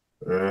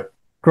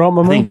 Grant,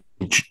 my man.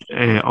 I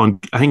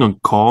think on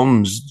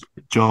comms,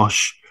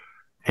 Josh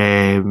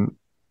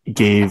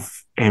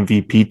gave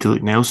MVP to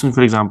Luke Nelson,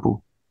 for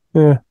example.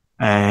 Yeah.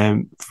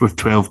 With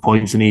 12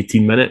 points in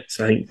 18 minutes.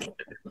 I think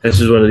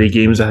this is one of the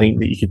games I think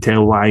that you could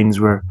tell Lions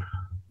were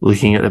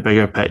looking at the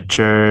bigger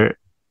picture.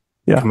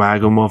 Yeah.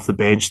 Kamagum off the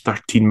bench,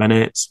 13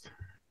 minutes.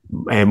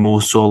 Mo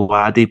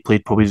Solade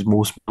played probably his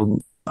most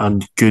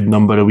and good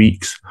number of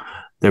weeks.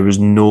 There was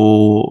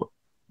no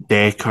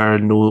Decker,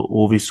 no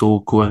Ovi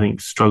Soko, I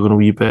think struggling a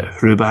wee bit.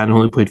 Ruban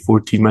only played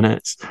 14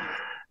 minutes.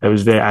 I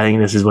think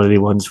this is one of the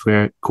ones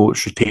where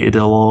coach rotated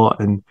a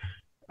lot, and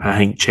I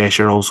think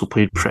Cheshire also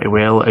played pretty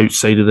well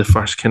outside of the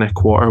first kind of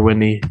quarter when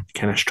they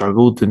kind of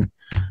struggled, and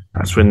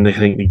that's when I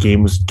think the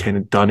game was kind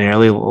of done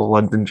early.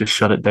 London just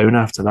shut it down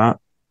after that.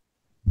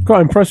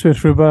 Quite impressed with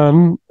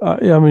Ruban.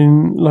 I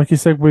mean, like you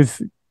said,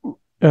 with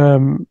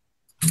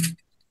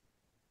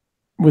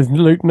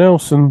Luke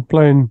Nelson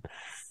playing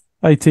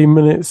 18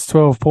 minutes,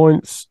 12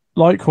 points.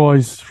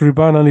 Likewise,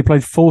 Ruban only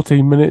played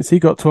 14 minutes. He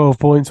got 12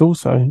 points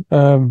also.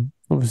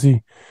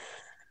 Obviously,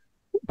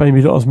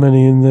 maybe not as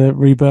many in the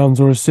rebounds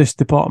or assist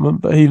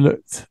department, but he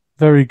looked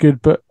very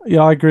good. But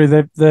yeah, I agree.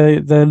 They're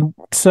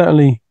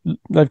certainly,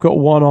 they've got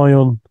one eye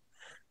on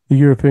the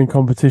European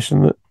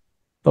competition that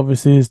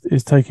obviously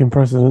is taking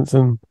precedence,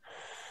 and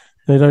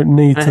they don't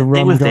need to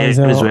run with guys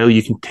them out as well.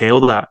 You can tell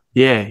that.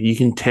 Yeah, you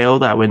can tell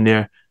that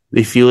when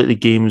they feel like the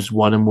game's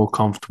won and more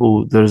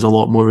comfortable. There's a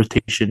lot more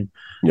rotation.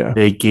 Yeah,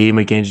 The game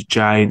against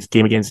Giants,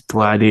 game against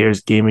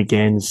Gladiators, game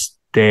against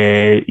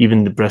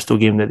even the Bristol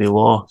game that they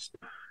lost.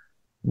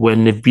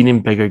 When they've been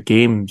in bigger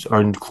games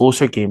or in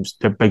closer games,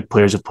 their big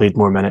players have played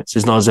more minutes.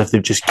 It's not as if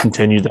they've just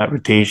continued that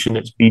rotation.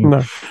 It's been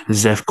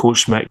as if Coach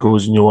Schmidt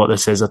goes, you know what,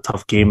 this is a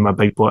tough game, my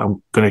big boy.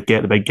 I'm going to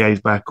get the big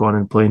guys back on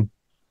and playing.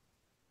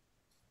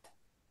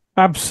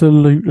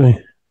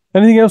 absolutely.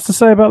 Anything else to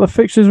say about the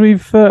fixtures?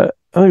 I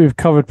think we've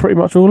covered pretty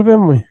much all of it,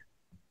 haven't we?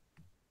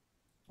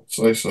 I'd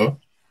say so.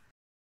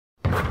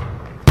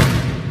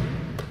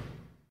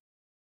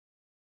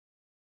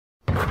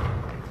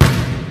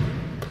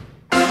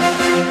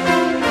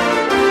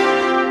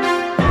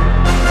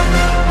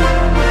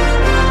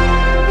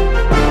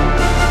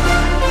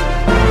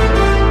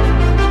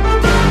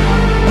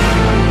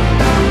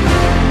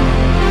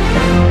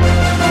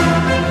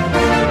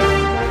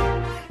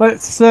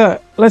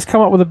 Let's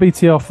come up with a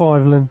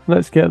BTR5, Lynn.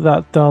 Let's get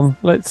that done.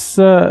 Let's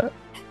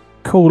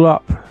call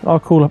up. I'll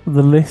call up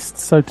the list,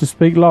 so to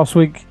speak. Last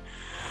week,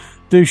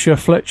 Dusha,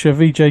 Fletcher,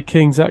 VJ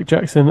King, Zach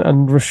Jackson,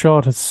 and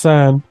Rashad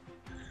Hassan.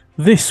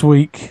 This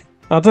week,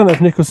 I don't know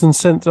if Nicholson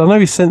sent. I know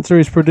he sent through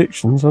his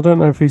predictions. I don't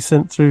know if he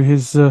sent through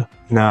his. No,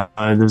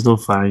 there's no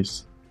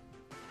fives.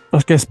 I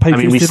guess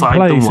Patriots didn't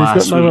play, so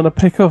he's got no one to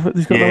pick off.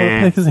 He's got no one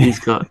to pick, has he? He's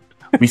got.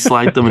 We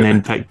slide them and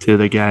then pick two of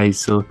the guys.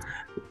 So.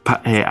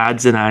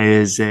 Ads and I,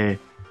 as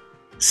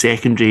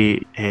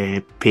secondary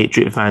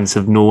Patriot fans,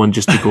 have no one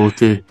just to go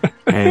to.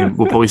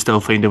 We'll probably still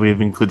find a way of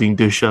including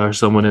Dusha or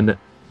someone in it.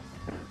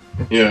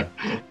 Yeah.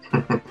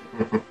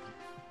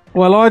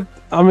 Well,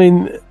 I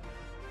mean,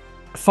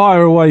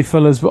 fire away,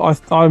 fellas. But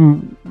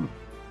I'm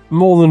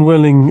more than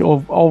willing,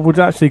 or I would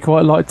actually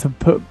quite like to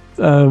put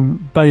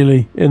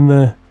Bailey in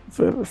there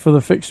for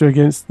the fixture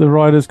against the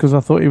Riders, because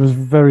I thought he was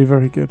very,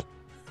 very good.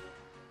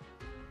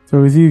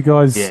 So with you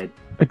guys. Yeah.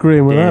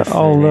 Agreeing with that,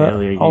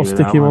 I'll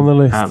stick him on the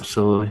list.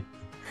 Absolutely.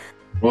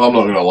 Well, I'm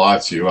not going to lie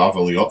to you. I've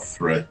only got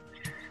 3.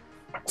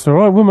 It's all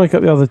right. We'll make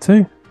up the other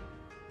 2.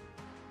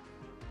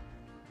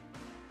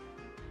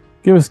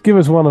 Give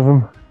us one of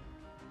them.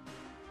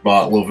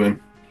 Mark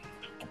Loving.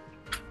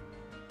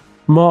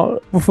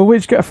 Mark, for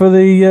which for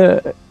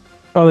the?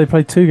 They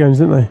played 2 games,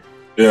 didn't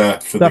they? Yeah,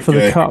 for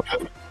the cup.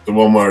 The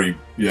one where he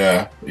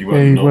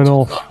went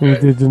off. He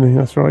did, didn't he?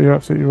 That's right. You're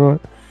absolutely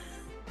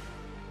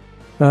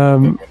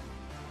right.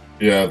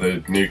 Yeah,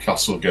 the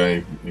Newcastle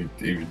game,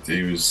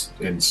 he was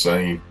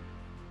insane.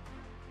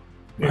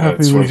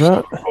 Happy with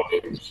that.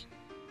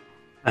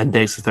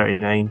 Index of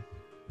 39.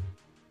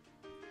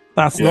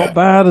 That's not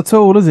bad at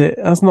all, is it?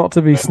 That's not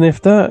to be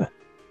sniffed at.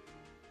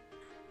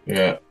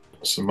 Yeah,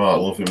 so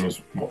Mark Loving was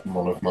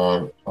one of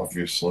mine,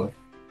 obviously.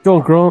 Go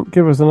on, Grant,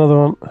 give us another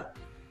one.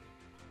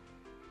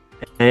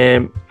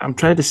 I'm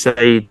trying to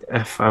decide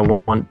if I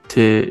want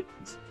to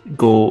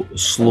go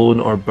Sloan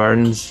or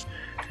Burns.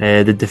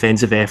 The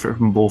defensive effort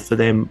from both of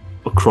them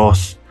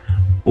across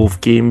both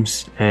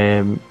games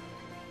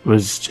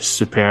was just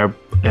superb.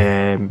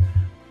 I'm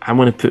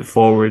going to put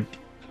forward,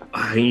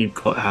 I think you've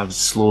got to have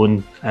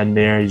Sloan in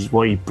there. Is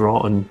what he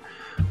brought on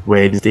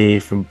Wednesday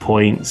from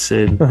points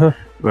and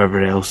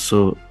wherever else.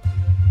 So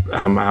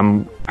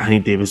I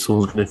think David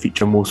Sloan's going to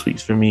feature most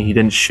weeks for me. He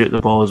didn't shoot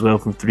the ball as well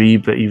from 3,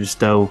 but he was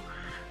still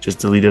just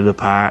the leader of the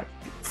pack.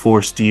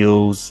 4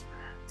 steals,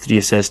 3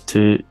 assists,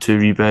 2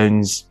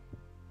 rebounds.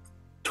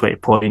 20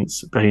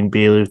 points behind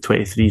Bailey with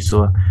 23,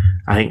 so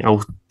I think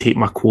I'll take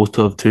my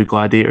quota of 2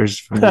 Gladiators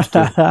from those 2.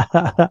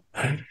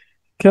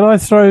 Can I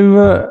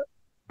throw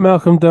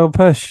Malcolm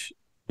Delpesh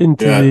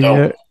into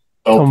the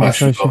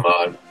conversation? On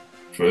mine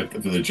for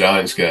the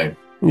Giants game.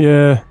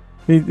 Yeah,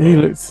 he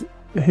looked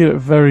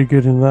very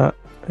good in that.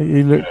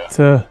 He looked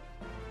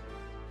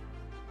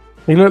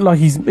like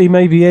he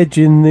may be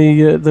edging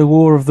the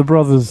War of the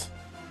Brothers.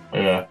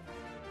 Yeah.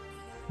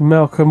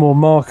 Malcolm or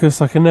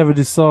Marcus, I can never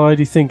decide.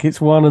 You think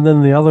it's one and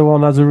then the other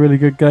one has a really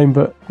good game,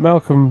 but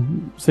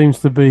Malcolm seems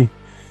to be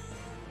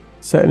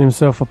setting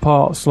himself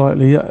apart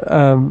slightly.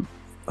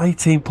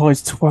 18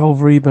 points,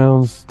 12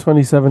 rebounds,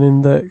 27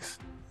 index.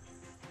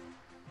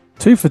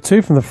 2 for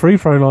 2 from the free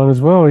throw line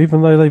as well,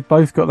 even though they've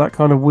both got that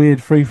kind of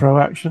weird free throw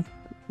action.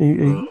 He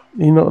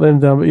knocked them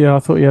down, but yeah, I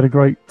thought he had a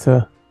great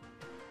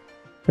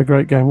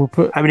game. We'll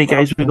put. How many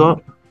guys we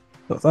got?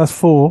 That's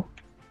 4.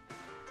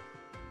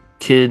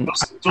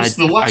 Does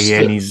the last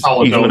he's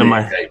one of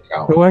my.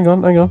 Oh, hang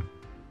on.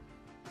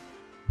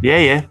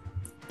 Yeah.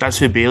 That's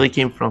who Bailey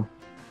came from.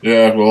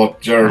 Yeah, well,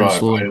 Jeremiah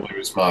Bailey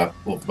was my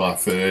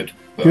 3rd.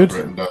 Good.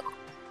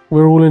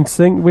 We're all in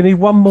sync. We need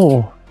one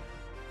more.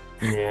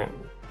 Yeah.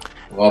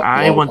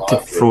 I want to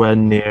throw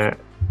in there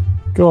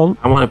Go on.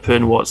 I want to put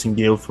in Watson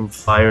Gale from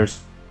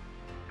Flyers.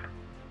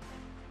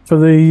 For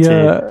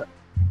the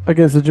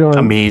against the Giants.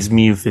 Amaze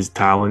me with his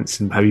talents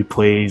and how he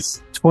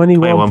plays.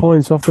 21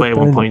 points off the bench.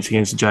 21 points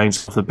against the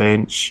Giants off the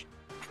bench.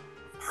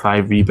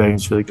 5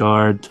 rebounds for the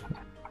guard.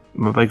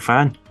 I'm a big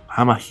fan.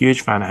 I'm a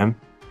huge fan of him.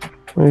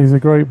 He's a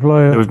great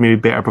player. There was maybe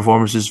better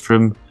performances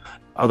from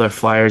other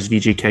Flyers.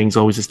 VJ King's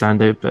always a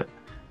standout, but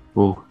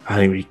I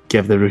think we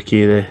give the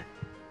rookie the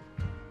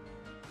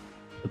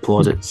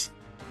plaudits.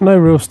 No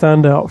real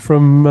standout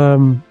from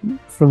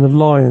the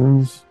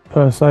Lions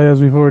per se, as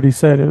we've already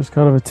said. It was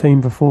kind of a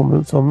team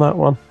performance on that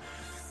one.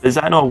 Is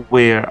that not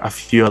where a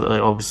few other,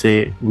 like,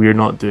 obviously we're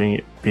not doing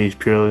it based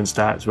purely on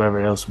stats, wherever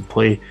else we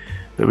play,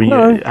 but when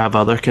you have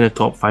other kind of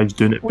top fives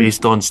doing it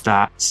based on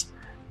stats,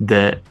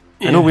 that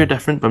I know we're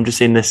different, but I'm just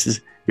saying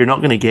you're not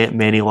going to get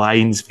many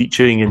Lions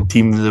featuring in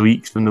Team of the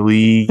Weeks from the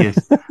league if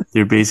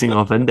they're basing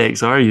off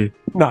index, are you?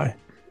 No.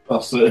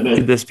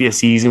 Could this be a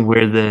season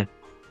where your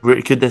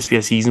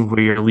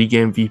league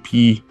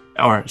MVP,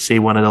 or say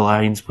one of the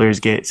Lions players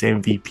gets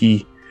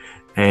MVP,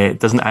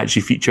 doesn't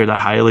actually feature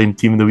that highly in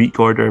Team of the Week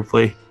order of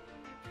play?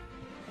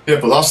 Yeah,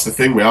 but that's the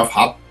thing. We have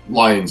had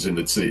Lions in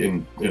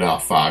our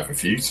 5 a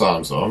few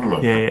times, though,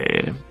 haven't we?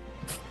 Yeah.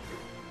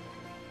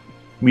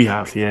 We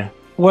have, yeah.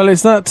 Well,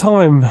 it's that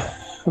time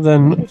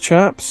then,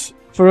 chaps,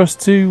 for us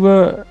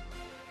to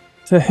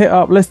hit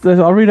up.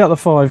 I'll read out the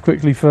 5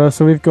 quickly first.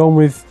 So we've gone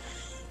with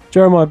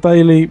Jeremiah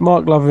Bailey,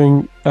 Mark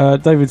Loving,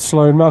 David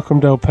Sloan, Malcolm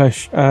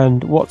Delpeche,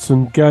 and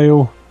Watson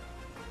Gale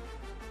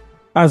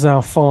as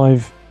our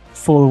 5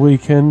 for the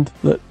weekend,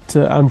 that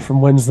and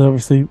from Wednesday,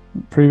 obviously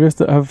previous,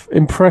 that have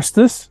impressed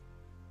us.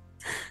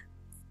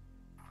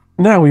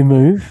 Now we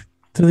move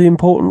to the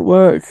important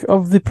work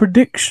of the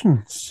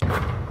predictions.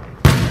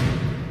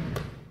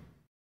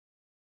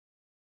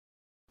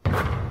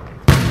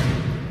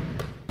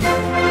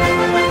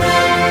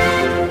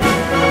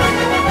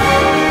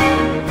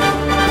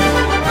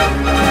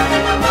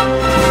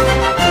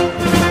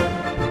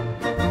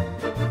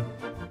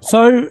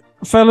 So,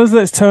 fellas,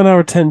 let's turn our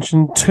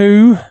attention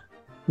to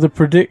the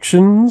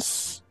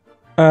predictions.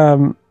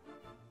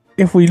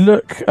 If we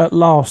look at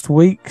last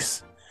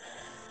week's,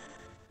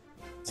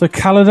 so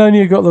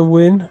Caledonia got the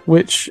win,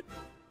 which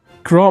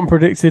Grant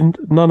predicted.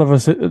 None of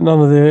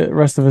the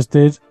rest of us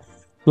did.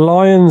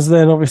 Lions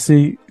then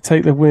obviously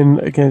take the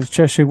win against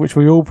Cheshire, which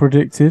we all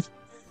predicted.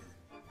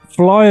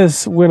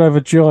 Flyers win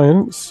over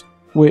Giants,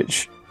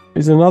 which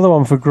is another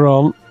one for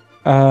Grant.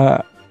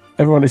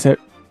 Everyone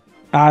except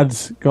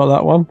Ads got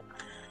that one.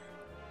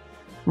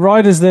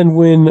 Riders then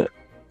win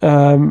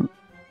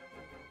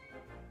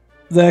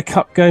their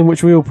cup game,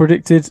 which we all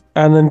predicted,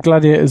 and then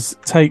Gladiators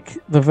take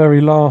the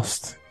very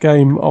last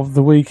game of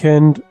the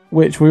weekend,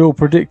 which we all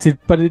predicted.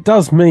 But it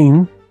does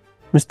mean,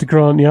 Mr.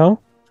 Grant Young,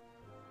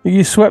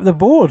 you swept the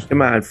board.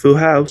 Come on, full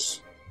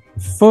house.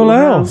 Full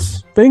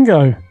house.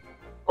 Bingo.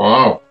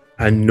 Wow.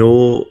 And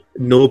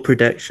no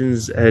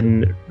predictions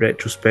in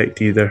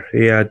retrospect either.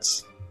 He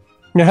adds.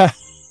 Yeah.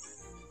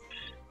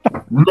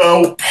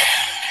 No.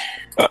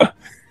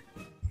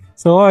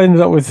 So I ended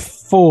up with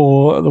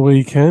 4 at the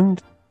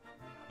weekend.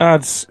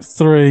 Adds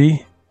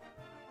 3.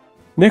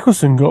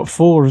 Nicholson got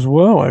 4 as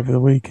well over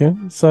the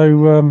weekend.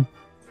 So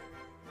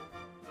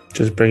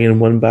just bringing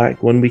one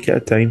back 1 week at a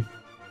time.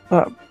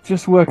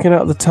 Just working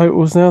out the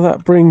totals now.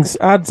 That brings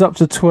Ads up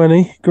to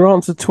 20,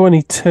 Grant to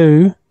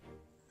 22,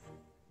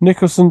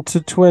 Nicholson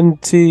to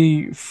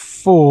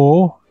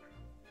 24,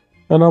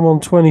 and I'm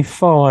on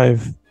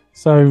 25.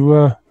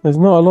 So there's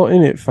not a lot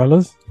in it,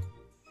 fellas.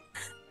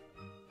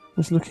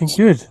 It's looking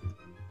good.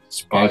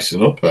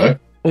 Spicing up, eh?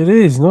 It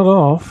is, not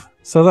half.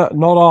 So that,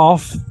 not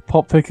half,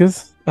 pop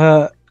pickers.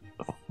 Oh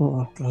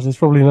God, there's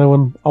probably no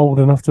one old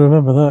enough to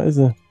remember that, is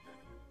there?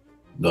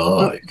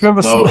 Nice.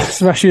 Remember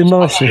Smashing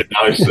Nicely?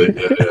 Nicely,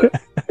 yeah.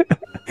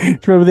 Do you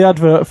remember the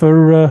advert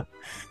for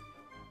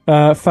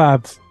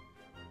Fabs?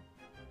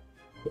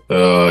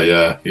 Oh,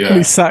 yeah.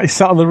 He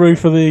sat on the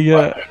roof of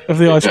the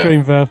ice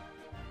cream van.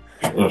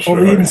 That's On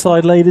right. the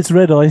inside lane, it's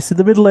red ice. In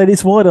the middle lane,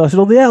 it's white ice.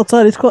 And on the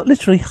outside, it's quite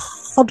literally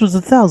hundreds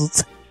of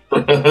thousands.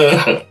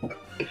 I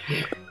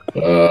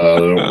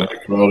don't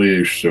like all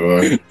used to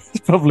it.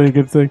 It's probably a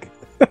good thing.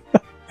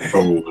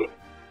 Probably.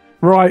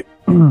 Right.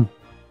 Enough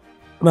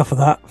of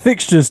that.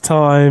 Fixtures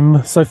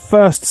time. So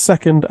 1st,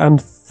 2nd, and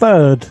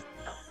 3rd,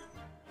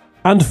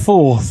 and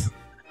 4th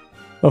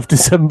of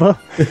December.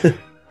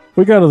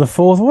 We go to the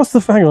 4th. What's the...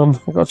 Hang on.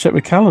 I've got to check my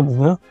calendar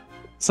now.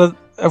 So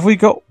have we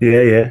got...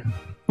 Yeah.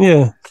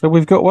 Yeah. So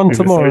we've got one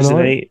tomorrow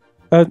Thursday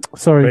night.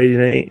 Sorry. Friday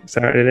night,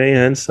 Saturday night,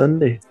 and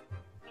Sunday.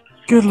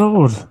 Good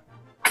Lord.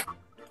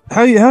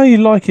 How are you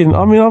liking...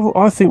 I mean,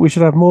 I think we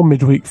should have more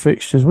midweek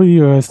fixtures. What do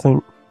you guys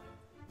think?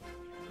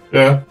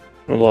 Yeah.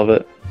 I love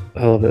it.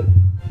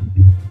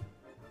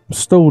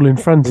 Stalling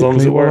frantically. As long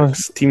as it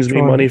works. Teams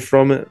make money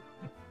from it.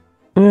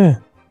 Yeah.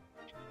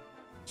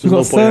 So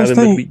There's no point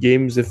having midweek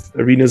games if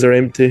arenas are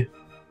empty.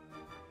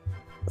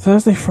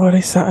 Thursday,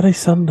 Friday, Saturday,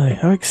 Sunday.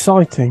 How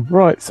exciting.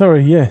 Right,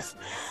 sorry, yes.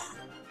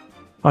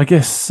 I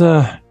guess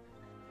the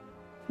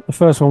The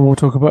first one we'll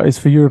talk about is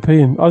for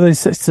European. Oh,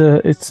 it's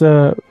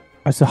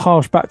a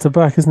harsh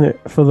back-to-back, isn't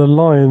it, for the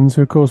Lions,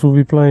 who of course will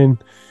be playing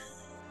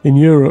in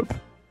Europe.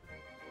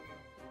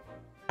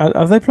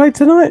 Have they played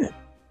tonight?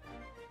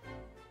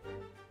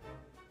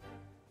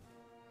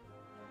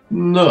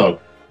 No,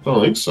 I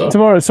don't think so.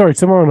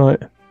 Tomorrow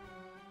night.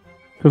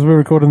 Because we're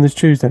recording this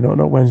Tuesday night,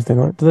 not Wednesday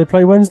night. Do they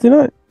play Wednesday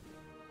night?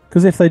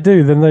 Because if they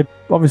do, then they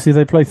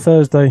play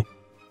Thursday.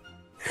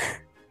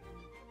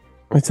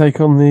 They take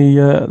on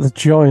the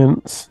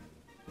Giants.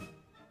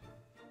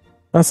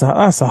 That's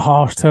a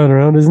harsh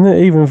turnaround, isn't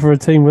it? Even for a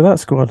team with that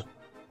squad.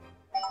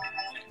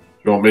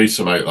 You want me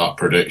to make that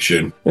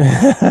prediction?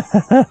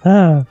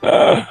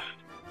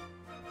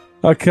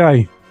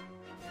 Okay.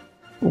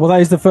 Well,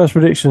 that is the first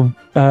prediction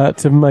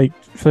to make.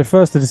 So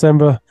 1st of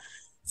December,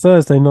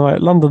 Thursday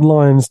night, London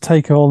Lions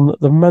take on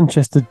the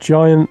Manchester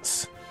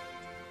Giants.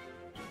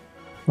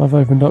 I've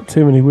opened up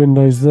too many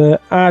windows there.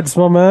 Ads,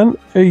 my man.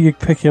 Who are you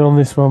picking on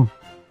this one?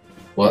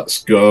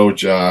 Let's go,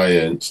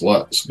 Giants.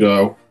 Let's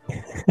go.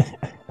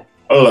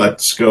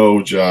 Let's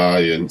go,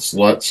 Giants.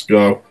 Let's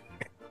go.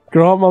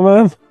 Grant,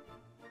 my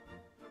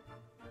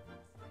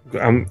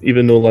man.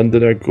 Even though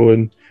London are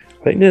going,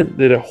 I think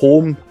they're at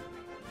home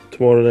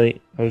tomorrow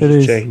night. I was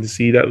just checking to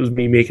see. That was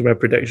me making my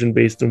prediction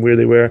based on where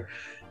they were.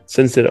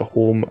 Since they're at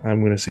home,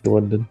 I'm going to say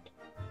London.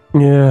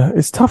 Yeah,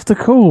 it's tough to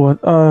call.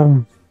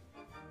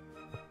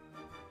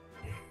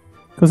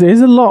 Because it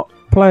is a lot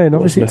playing.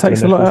 Obviously, it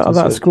takes a lot out of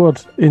that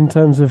squad in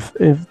terms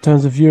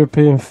of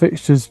European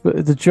fixtures.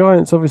 But the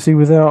Giants, obviously,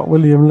 without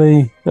William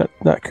Lee,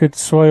 that could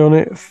sway on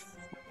it.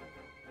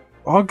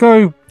 I'll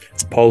go.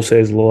 Paul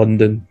says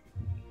London.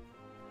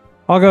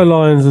 I'll go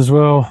Lions as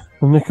well.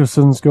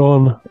 Nicholson's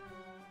gone.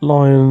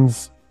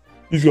 Lions.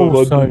 He's got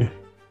London.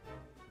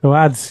 So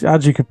ads,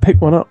 you could pick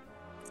one up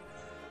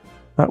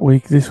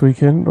this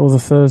weekend, or the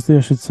Thursday,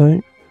 I should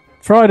say.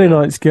 Friday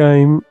night's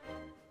game.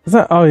 Is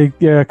that? Oh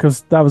yeah,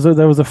 because there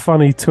was a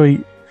funny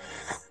tweet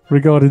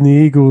regarding the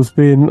Eagles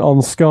being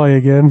on Sky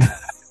again.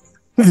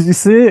 Did you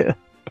see it?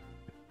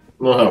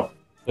 No,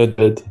 I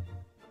did.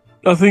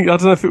 I don't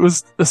know if it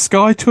was a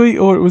Sky tweet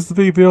or it was the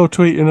BBL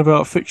tweeting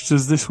about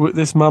fixtures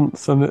this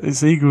month, and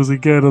it's Eagles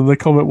again. And the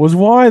comment was,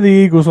 "Why are the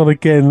Eagles on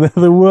again? They're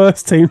the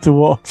worst team to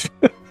watch."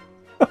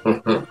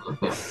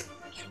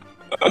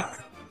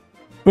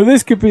 But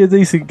this could be a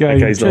decent game.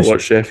 That guy's not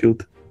watched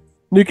Sheffield.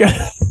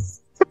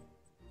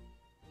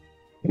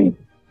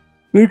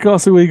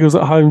 Newcastle Eagles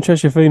at home,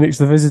 Cheshire Phoenix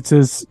the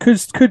visitors.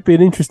 Could be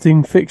an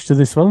interesting fixture,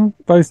 this one.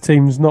 Both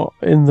teams not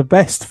in the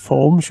best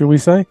form, shall we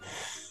say.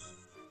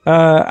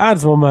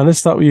 Ads, my man, let's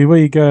start with you. Where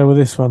are you going with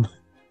this one?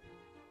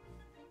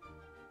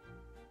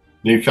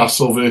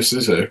 Newcastle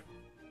versus who?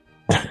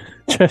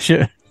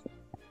 Cheshire.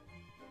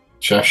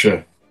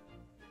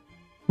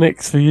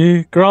 Nick's for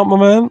you. Grant, my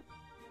man?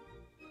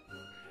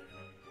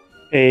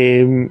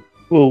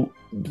 Well,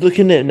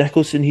 looking at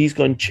Nicholson, he's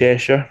gone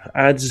Cheshire.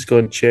 Ads has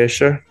gone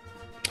Cheshire.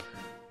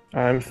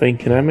 I'm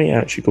thinking I might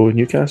actually go with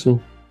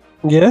Newcastle.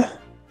 Yeah?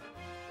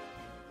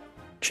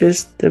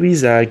 Just a wee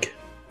zag.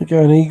 You're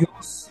going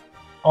Eagles.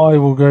 I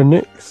will go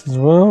Knicks as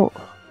well.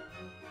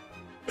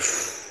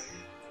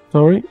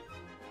 Sorry.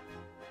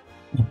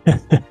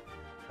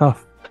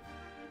 Tough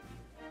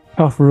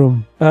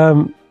room.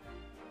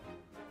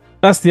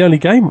 That's the only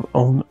game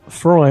on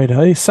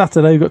Friday.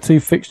 Saturday, we've got two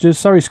fixtures.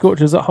 Surrey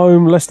Scorchers at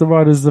home, Leicester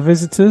Riders the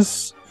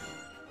visitors.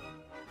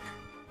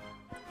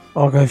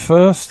 I'll go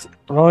first.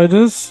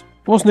 Riders.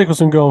 What's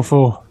Nicholson going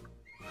for?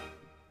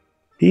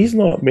 He's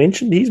not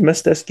mentioned. He's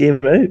missed this game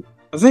out.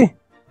 Has he?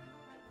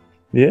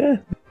 Yeah.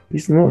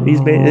 He's not.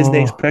 He's made his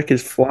next pick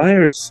is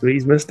Flyers, so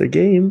he's missed a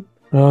game.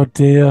 Oh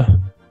dear.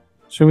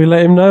 Should we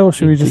let him know, or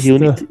should we just... He'll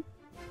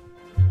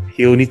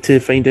need to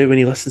find out when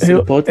he listens to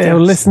the podcast. He'll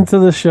listen to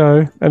the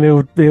show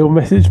and he'll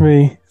message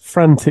me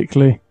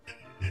frantically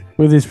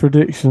with his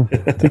prediction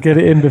to get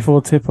it in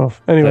before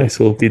tip-off. Anyway. Let's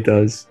hope he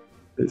does.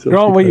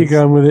 Grant, where are you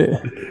going with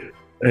it?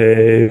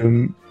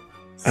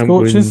 I'm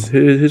going...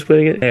 Who's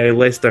winning it?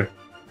 Leicester.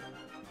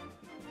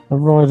 The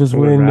Riders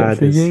win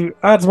for you.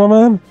 Ads, my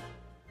man?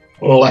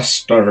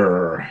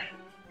 Leicester. I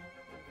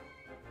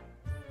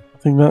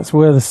think that's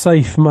where the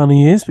safe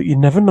money is, but you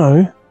never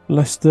know.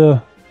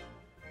 Leicester...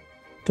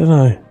 Don't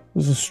know. It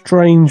was a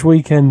strange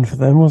weekend for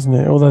them, wasn't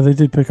it? Although they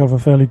did pick up a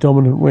fairly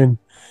dominant win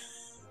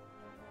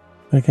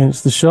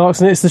against the Sharks.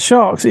 And it's the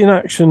Sharks in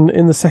action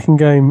in the second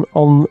game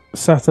on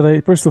Saturday.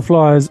 Bristol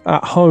Flyers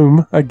at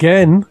home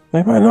again.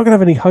 They're not going to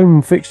have any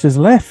home fixtures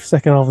left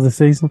second half of the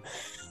season.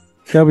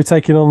 They'll be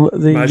taking on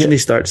the... Imagine they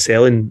start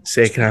selling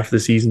second half of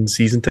the season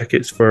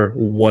tickets for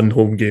one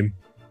home game.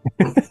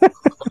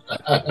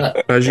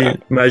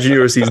 Imagine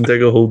you're a season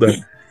ticket holder.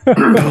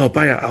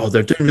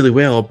 They're doing really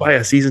well. I'll buy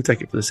a season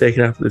ticket for the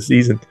second half of the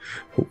season.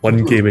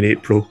 One game in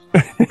April.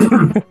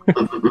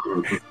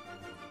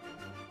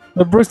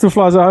 The Bristol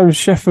Flyers at home,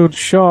 Sheffield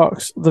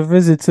Sharks, the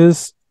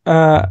visitors.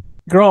 Grant,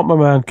 my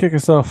man, kick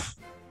us off.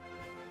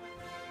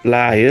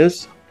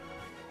 Flyers.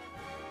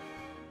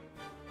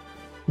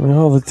 We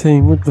are the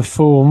team with the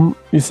form.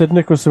 You said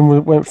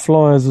Nicholson went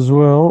Flyers as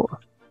well.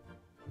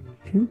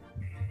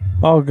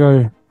 I'll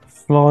go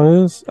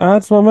Flyers.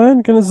 Ads, my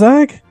man, gonna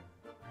zag?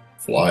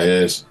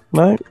 Flyers.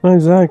 No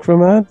zag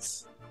from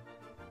Ads.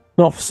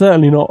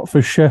 Certainly not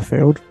for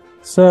Sheffield.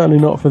 Certainly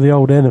not for the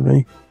old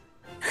enemy.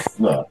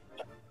 No.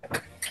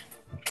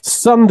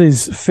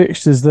 Sunday's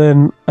fixtures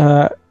then.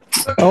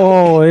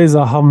 Here's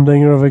a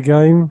humdinger of a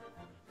game.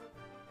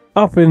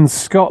 Up in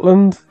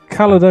Scotland,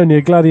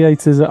 Caledonia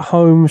Gladiators at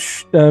home.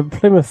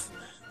 Plymouth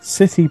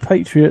City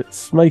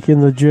Patriots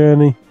making the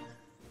journey.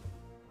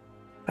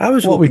 I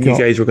was hoping you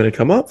guys were going to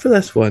come up for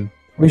this one.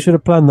 We should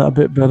have planned that a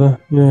bit better.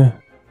 Yeah.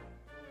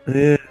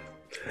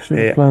 Should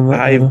have planned that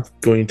I'm better.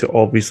 going to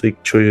obviously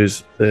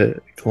choose the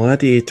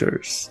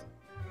Gladiators.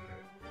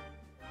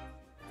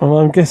 Well,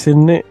 I'm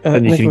guessing Nick.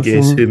 And you Nicholson,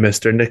 can guess who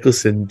Mr.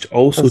 Nicholson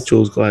also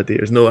chose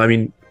Gladiators. No, I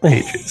mean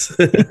Patriots.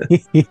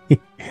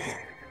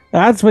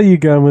 That's where you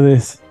going with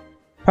this.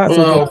 Pats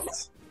or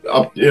Jets?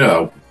 A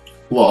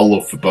lot of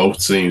love for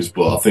both teams,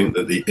 but I think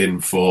that the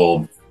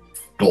inform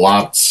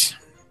lads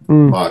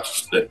might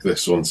just nick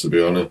this one, to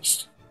be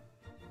honest.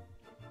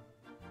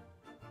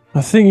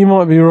 I think you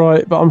might be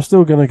right, but I'm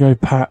still going to go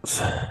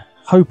Pats,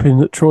 hoping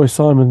that Troy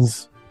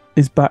Simons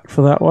is back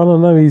for that one. I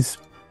know is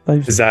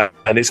that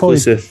an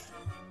exclusive?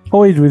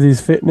 Toyed with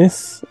his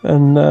fitness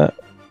and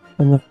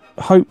the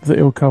hope that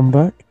he'll come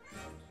back.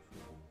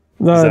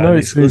 No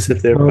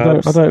exclusive there.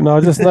 I don't know.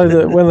 I just know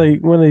that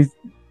when they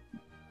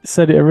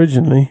said it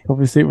originally,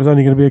 obviously it was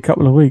only going to be a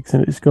couple of weeks,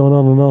 and it's gone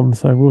on and on.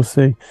 So we'll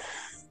see.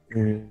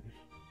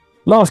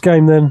 Last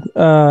game then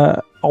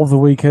of the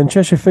weekend: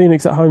 Cheshire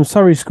Phoenix at home,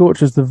 Surrey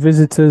Scorchers the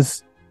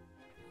visitors.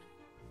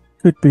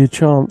 Could be a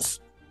chance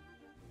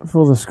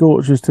for the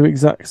Scorchers to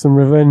exact some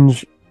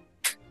revenge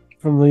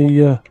from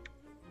the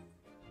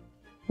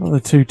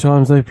two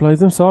times they played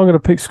them. So I'm going to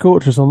pick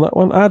Scorchers on that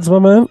one. Ads, my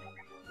man.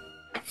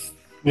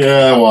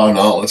 Yeah, why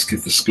not? Let's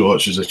give the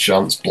Scorchers a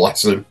chance.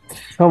 Bless him.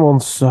 Come on,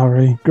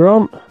 Surrey.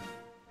 Grant?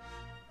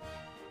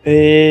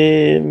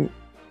 I'm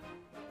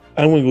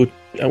going to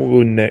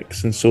go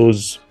Nix, and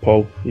so's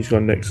Paul. He's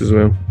gone Nix as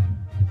well.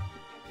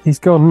 He's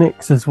gone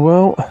Nix as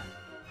well.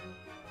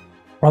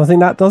 Well, I think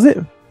that does it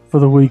for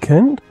the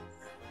weekend.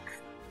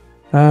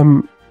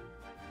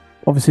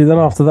 Obviously, then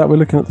after that, we're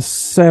looking at the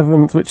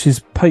 7th, which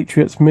is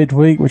Patriots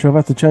midweek, which I've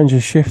had to change a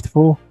shift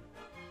for,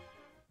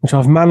 which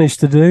I've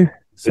managed to do.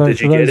 So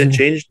did you get it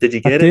changed? Did you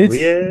get it?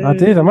 Yeah. I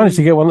did. I managed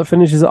to get one that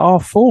finishes at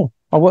R4.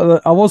 I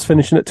was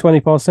finishing at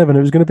 7:20.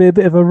 It was going to be a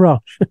bit of a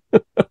rush.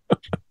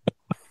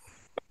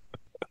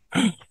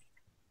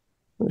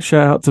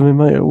 Shout out to my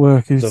mate at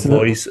work who's the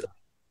voice.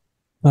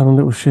 Done a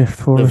little shift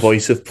for us. The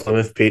voice of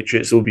Plymouth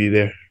Patriots will be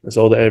there. That's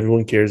all that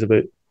everyone cares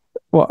about.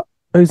 What?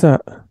 Who's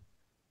that?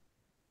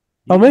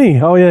 Oh,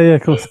 me? Oh, yeah,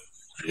 of course.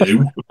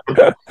 You.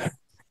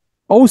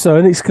 Also,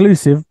 an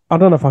exclusive. I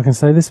don't know if I can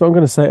say this, but I'm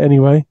going to say it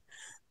anyway.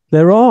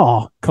 There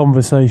are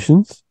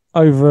conversations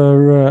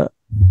over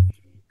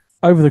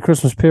the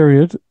Christmas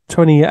period.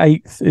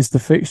 28th is the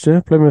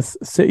fixture. Plymouth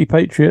City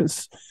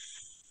Patriots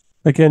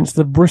against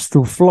the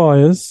Bristol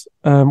Flyers,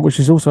 which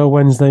is also a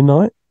Wednesday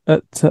night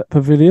at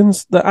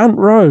Pavilions. The Ant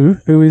Rowe,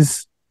 who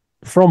is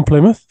from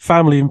Plymouth,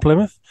 family in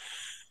Plymouth,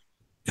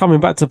 coming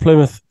back to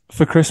Plymouth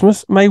for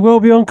Christmas, may well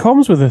be on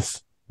comms with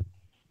us.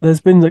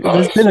 There's been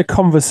a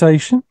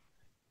conversation.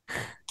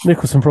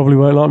 Nicholson probably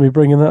won't like me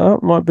bringing that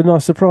up. Might be a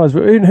nice surprise,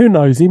 but who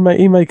knows? He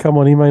may come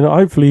on. He may not.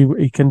 Hopefully,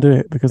 he can do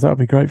it because that would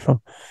be great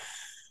fun.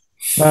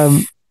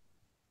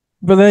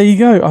 But there you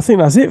go. I think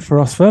that's it for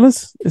us,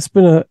 fellas. It's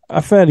been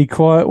a fairly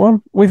quiet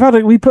one. We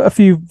put a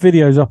few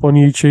videos up on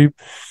YouTube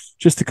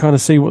just to kind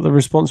of see what the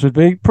response would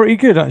be. Pretty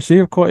good,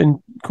 actually. I've quite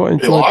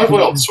enjoyed. Lively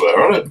on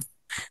Twitter, isn't it?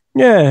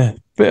 Yeah,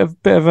 bit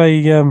of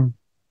a.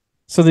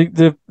 So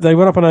they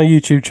went up on our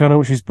YouTube channel,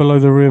 which is Below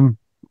the Rim,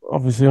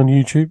 obviously on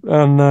YouTube,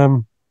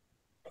 and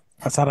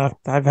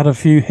I've had a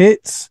few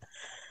hits.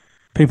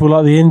 People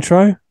like the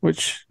intro,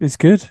 which is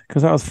good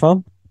because that was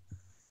fun.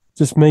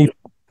 Just me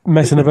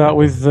messing about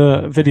with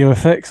video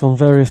effects on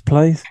various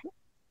plays.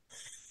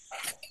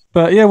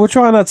 But yeah, we'll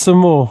try and add some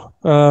more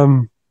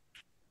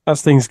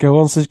as things go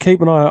on. So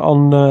keep an eye out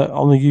on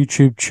the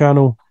YouTube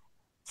channel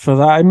for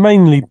that. And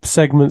mainly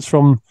segments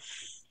from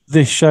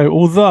this show.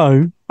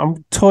 Although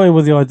I'm toying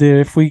with the idea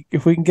if we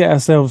can get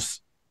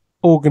ourselves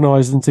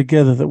organised and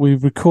together that we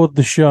record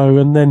the show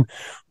and then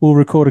we'll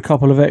record a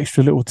couple of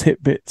extra little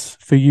tidbits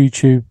for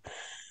YouTube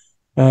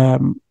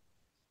and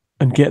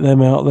get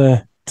them out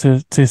there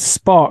to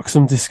spark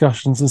some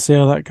discussions and see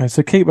how that goes.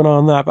 So keep an eye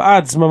on that. But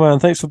Ads, my man,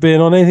 thanks for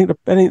being on. Anything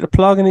to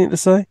plug? Anything to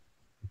say?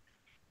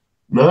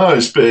 No,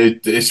 it's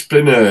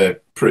been a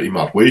pretty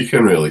mad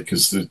weekend really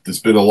because there's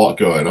been a lot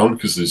going on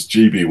because there's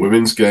GB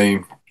women's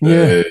game.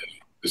 Yeah.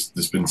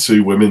 There's been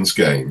 2 women's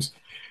games.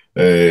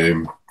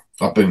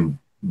 I've been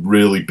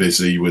really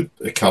busy with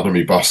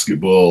academy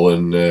basketball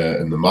and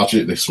the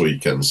Magic this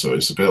weekend, so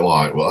it's a bit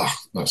like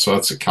that's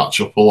hard to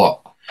catch up a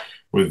lot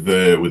with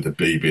the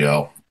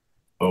BBL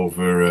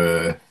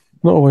over.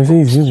 Not always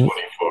easy, is it?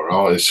 24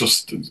 hours. It's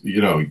just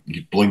you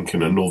blink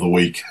and another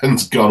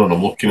weekend's gone, and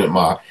I'm looking at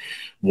my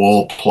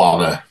wall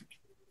planner,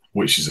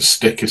 which is a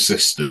sticker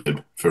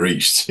system for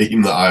each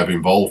team that I have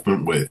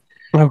involvement with.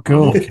 Oh,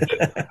 God.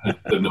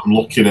 And I'm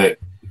looking at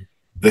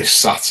this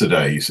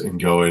Saturday's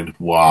and going,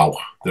 wow,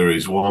 there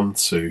is 1,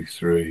 2,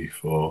 3,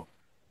 4,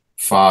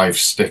 5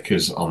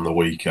 stickers on the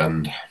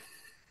weekend.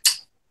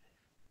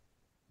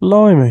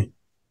 Blimey.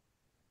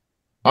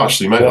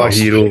 Actually, mate, What a that's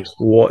hero. 6.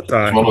 What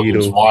a One of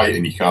them's hero. white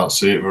and you can't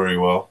see it very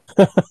well.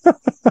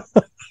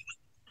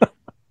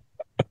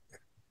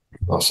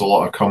 That's a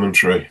lot of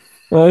commentary.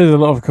 That is a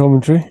lot of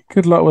commentary.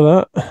 Good luck with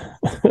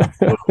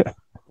that.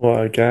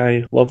 What a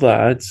guy. Love that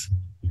ads.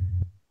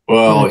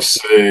 Well, it's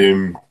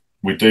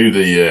we do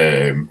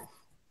the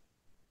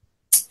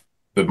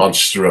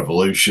Manchester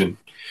Revolution,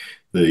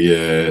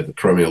 the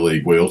Premier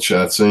League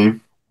wheelchair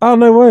team. Oh,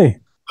 no way.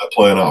 They're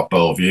playing out of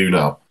Bellevue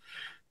now,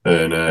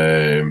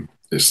 and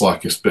it's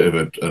like it's a bit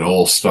of an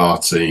all-star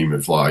team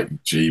of like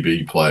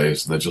GB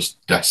players, and they're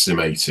just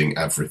decimating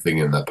everything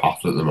in their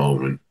path at the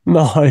moment.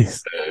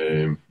 Nice.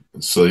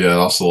 So yeah,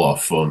 that's a lot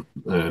of fun.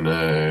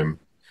 And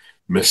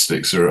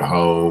Mystics are at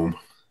home.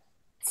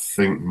 I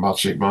think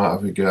Magic might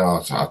have a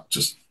go.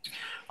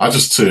 I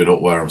just turn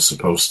up where I'm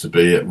supposed to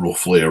be at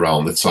roughly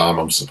around the time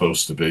I'm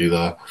supposed to be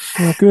there.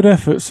 Well, good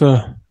effort,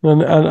 sir.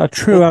 And a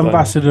true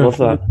ambassador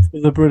for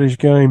the British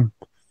game.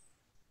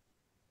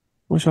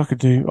 Wish I could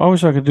do more.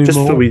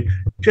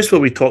 Just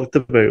what we talked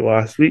about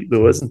last week,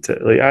 though, isn't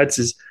it? Like Ads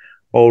has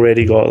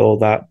already got all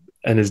that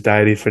in his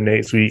diary for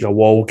next week, a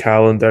wall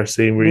calendar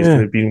saying where he's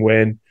going to be and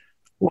when.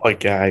 What a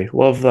guy.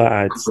 Love that,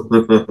 Ads.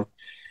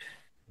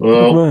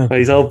 Well,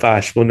 he's all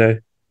bashful now.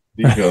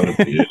 You got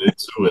to be in it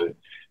to win it.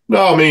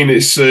 No, I mean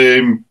it's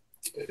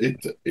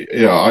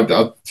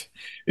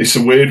it's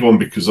a weird one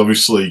because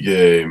obviously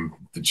the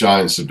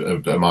Giants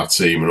are my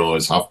team and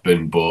always have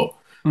been, but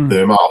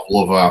the amount of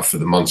love I have for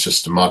the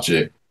Manchester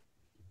Magic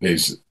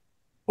is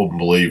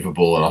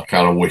unbelievable, and I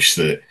kind of wish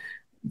that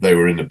they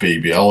were in the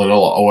BBL in a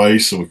lot of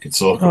ways so we could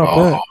talk about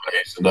how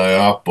amazing they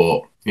are.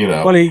 But you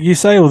know, well, you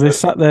say all this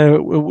sat there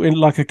in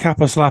like a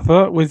kappa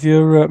slapper with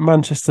your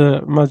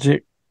Manchester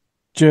Magic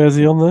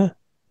jersey on there.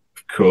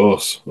 Of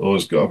course,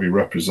 always got to be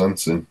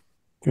representing.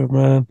 Good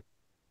man,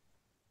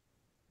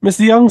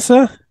 Mr. Young,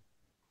 sir.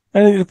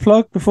 Anything to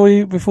plug before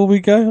we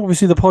go?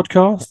 Obviously, the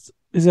podcast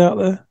is out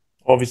there.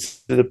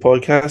 Obviously, the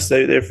podcast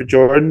out there for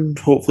Jordan.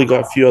 Hopefully,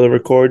 got a few other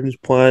recordings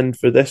planned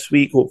for this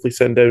week. Hopefully,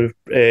 send out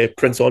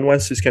Prince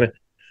Onwis, who's kind of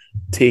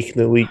taking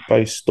the league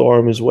by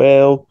storm as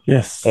well.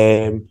 Yes.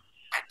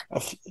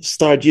 I've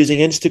started using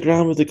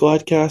Instagram with the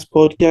Gladcast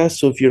podcast.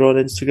 So if you're on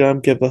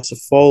Instagram, give us a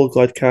follow.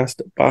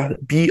 Gladcast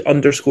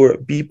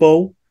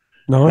B_B_ball.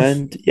 Nice.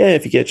 And yeah,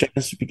 if you get a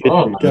chance, it'd be good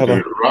to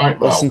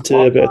have listen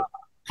to a bit.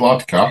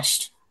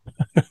 Gladcast.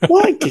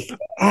 What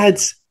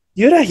Ads?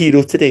 You're a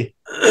hero today.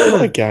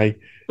 What a guy.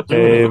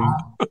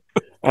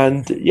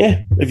 And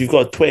yeah, if you've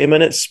got 20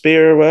 minutes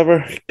spare or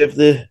whatever, give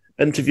the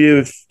interview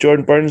with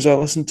Jordan Burns a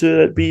listen to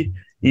it. It'd be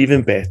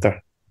even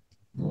better.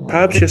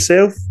 Perhaps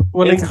yourself.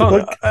 Well, in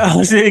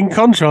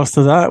contrast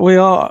to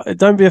that,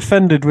 don't be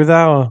offended with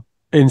our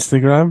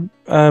Instagram.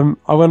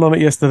 I went on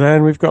it yesterday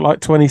and we've got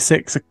like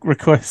 26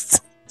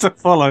 requests to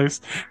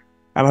follows,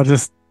 and I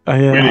just we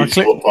need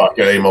to put that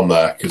game on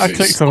there because I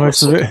clicked on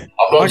most of it.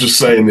 I'm not just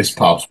saying this,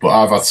 Pabs, but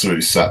I've had to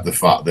accept the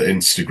fact that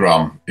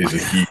Instagram is a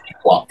huge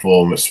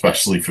platform,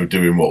 especially for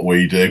doing what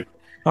we do.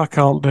 I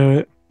can't do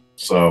it.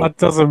 So that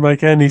doesn't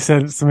make any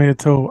sense to me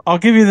at all. I'll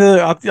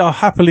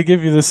happily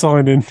give you the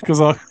sign in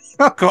because I've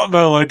got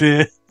no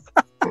idea.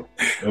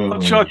 I'm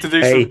trying to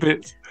do some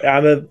bits.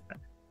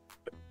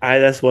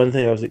 That's one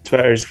thing. I was like,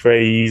 Twitter is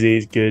very easy.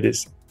 It's good.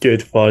 It's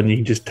good fun. You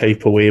can just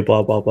type away,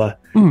 blah blah blah.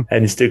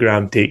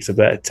 Instagram takes a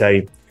bit of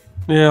time.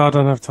 Yeah, I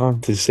don't have time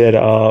to set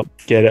it up,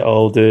 get it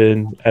all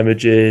doing,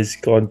 images,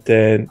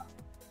 content.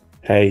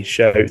 Hey,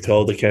 shout out to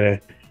all the kind of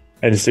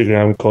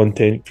Instagram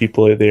content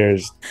people out there.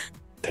 Their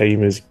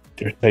time is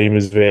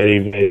very,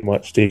 very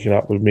much taken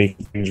up with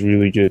making things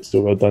really good. So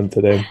well done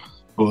to them.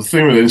 Well, the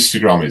thing with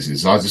Instagram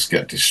is I just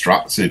get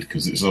distracted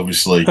because it's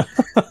obviously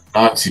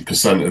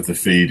 90% of the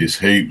feed is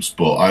hoops,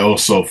 but I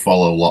also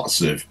follow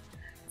lots of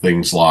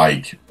things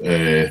like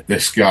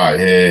this guy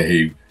here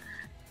who,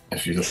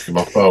 if you look at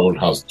my phone,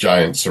 has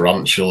giant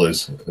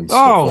tarantulas and stuff.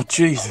 Oh,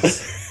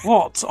 Jesus.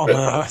 What on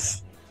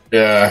earth?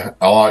 Yeah,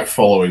 I like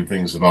following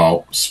things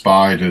about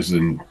spiders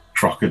and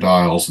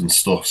crocodiles and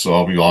stuff, so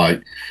I'll be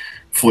like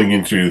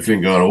flinging through the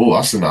thing going, oh,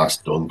 that's a nice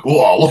dunk.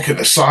 Oh, look at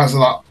the size of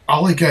that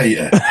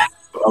alligator.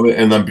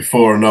 And then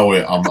before I know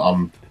it,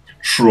 I'm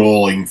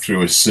trawling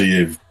through a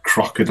sea of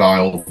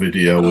crocodile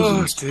videos.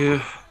 Oh,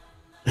 dear.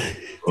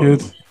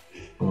 Good.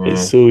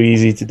 It's so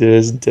easy to do,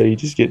 isn't it? You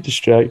just get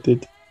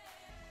distracted.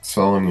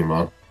 Telling you,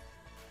 man.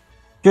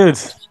 Good.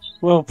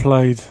 Well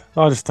played.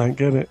 I just don't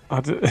get it.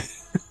 I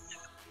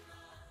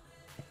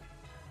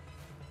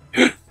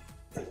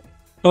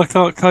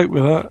can't cope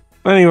with that.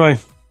 Anyway,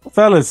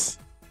 fellas,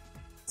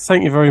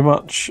 thank you very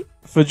much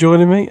for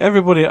joining me.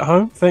 Everybody at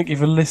home, thank you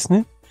for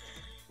listening.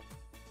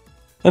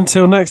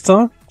 Until next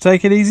time,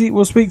 take it easy.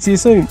 We'll speak to you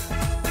soon.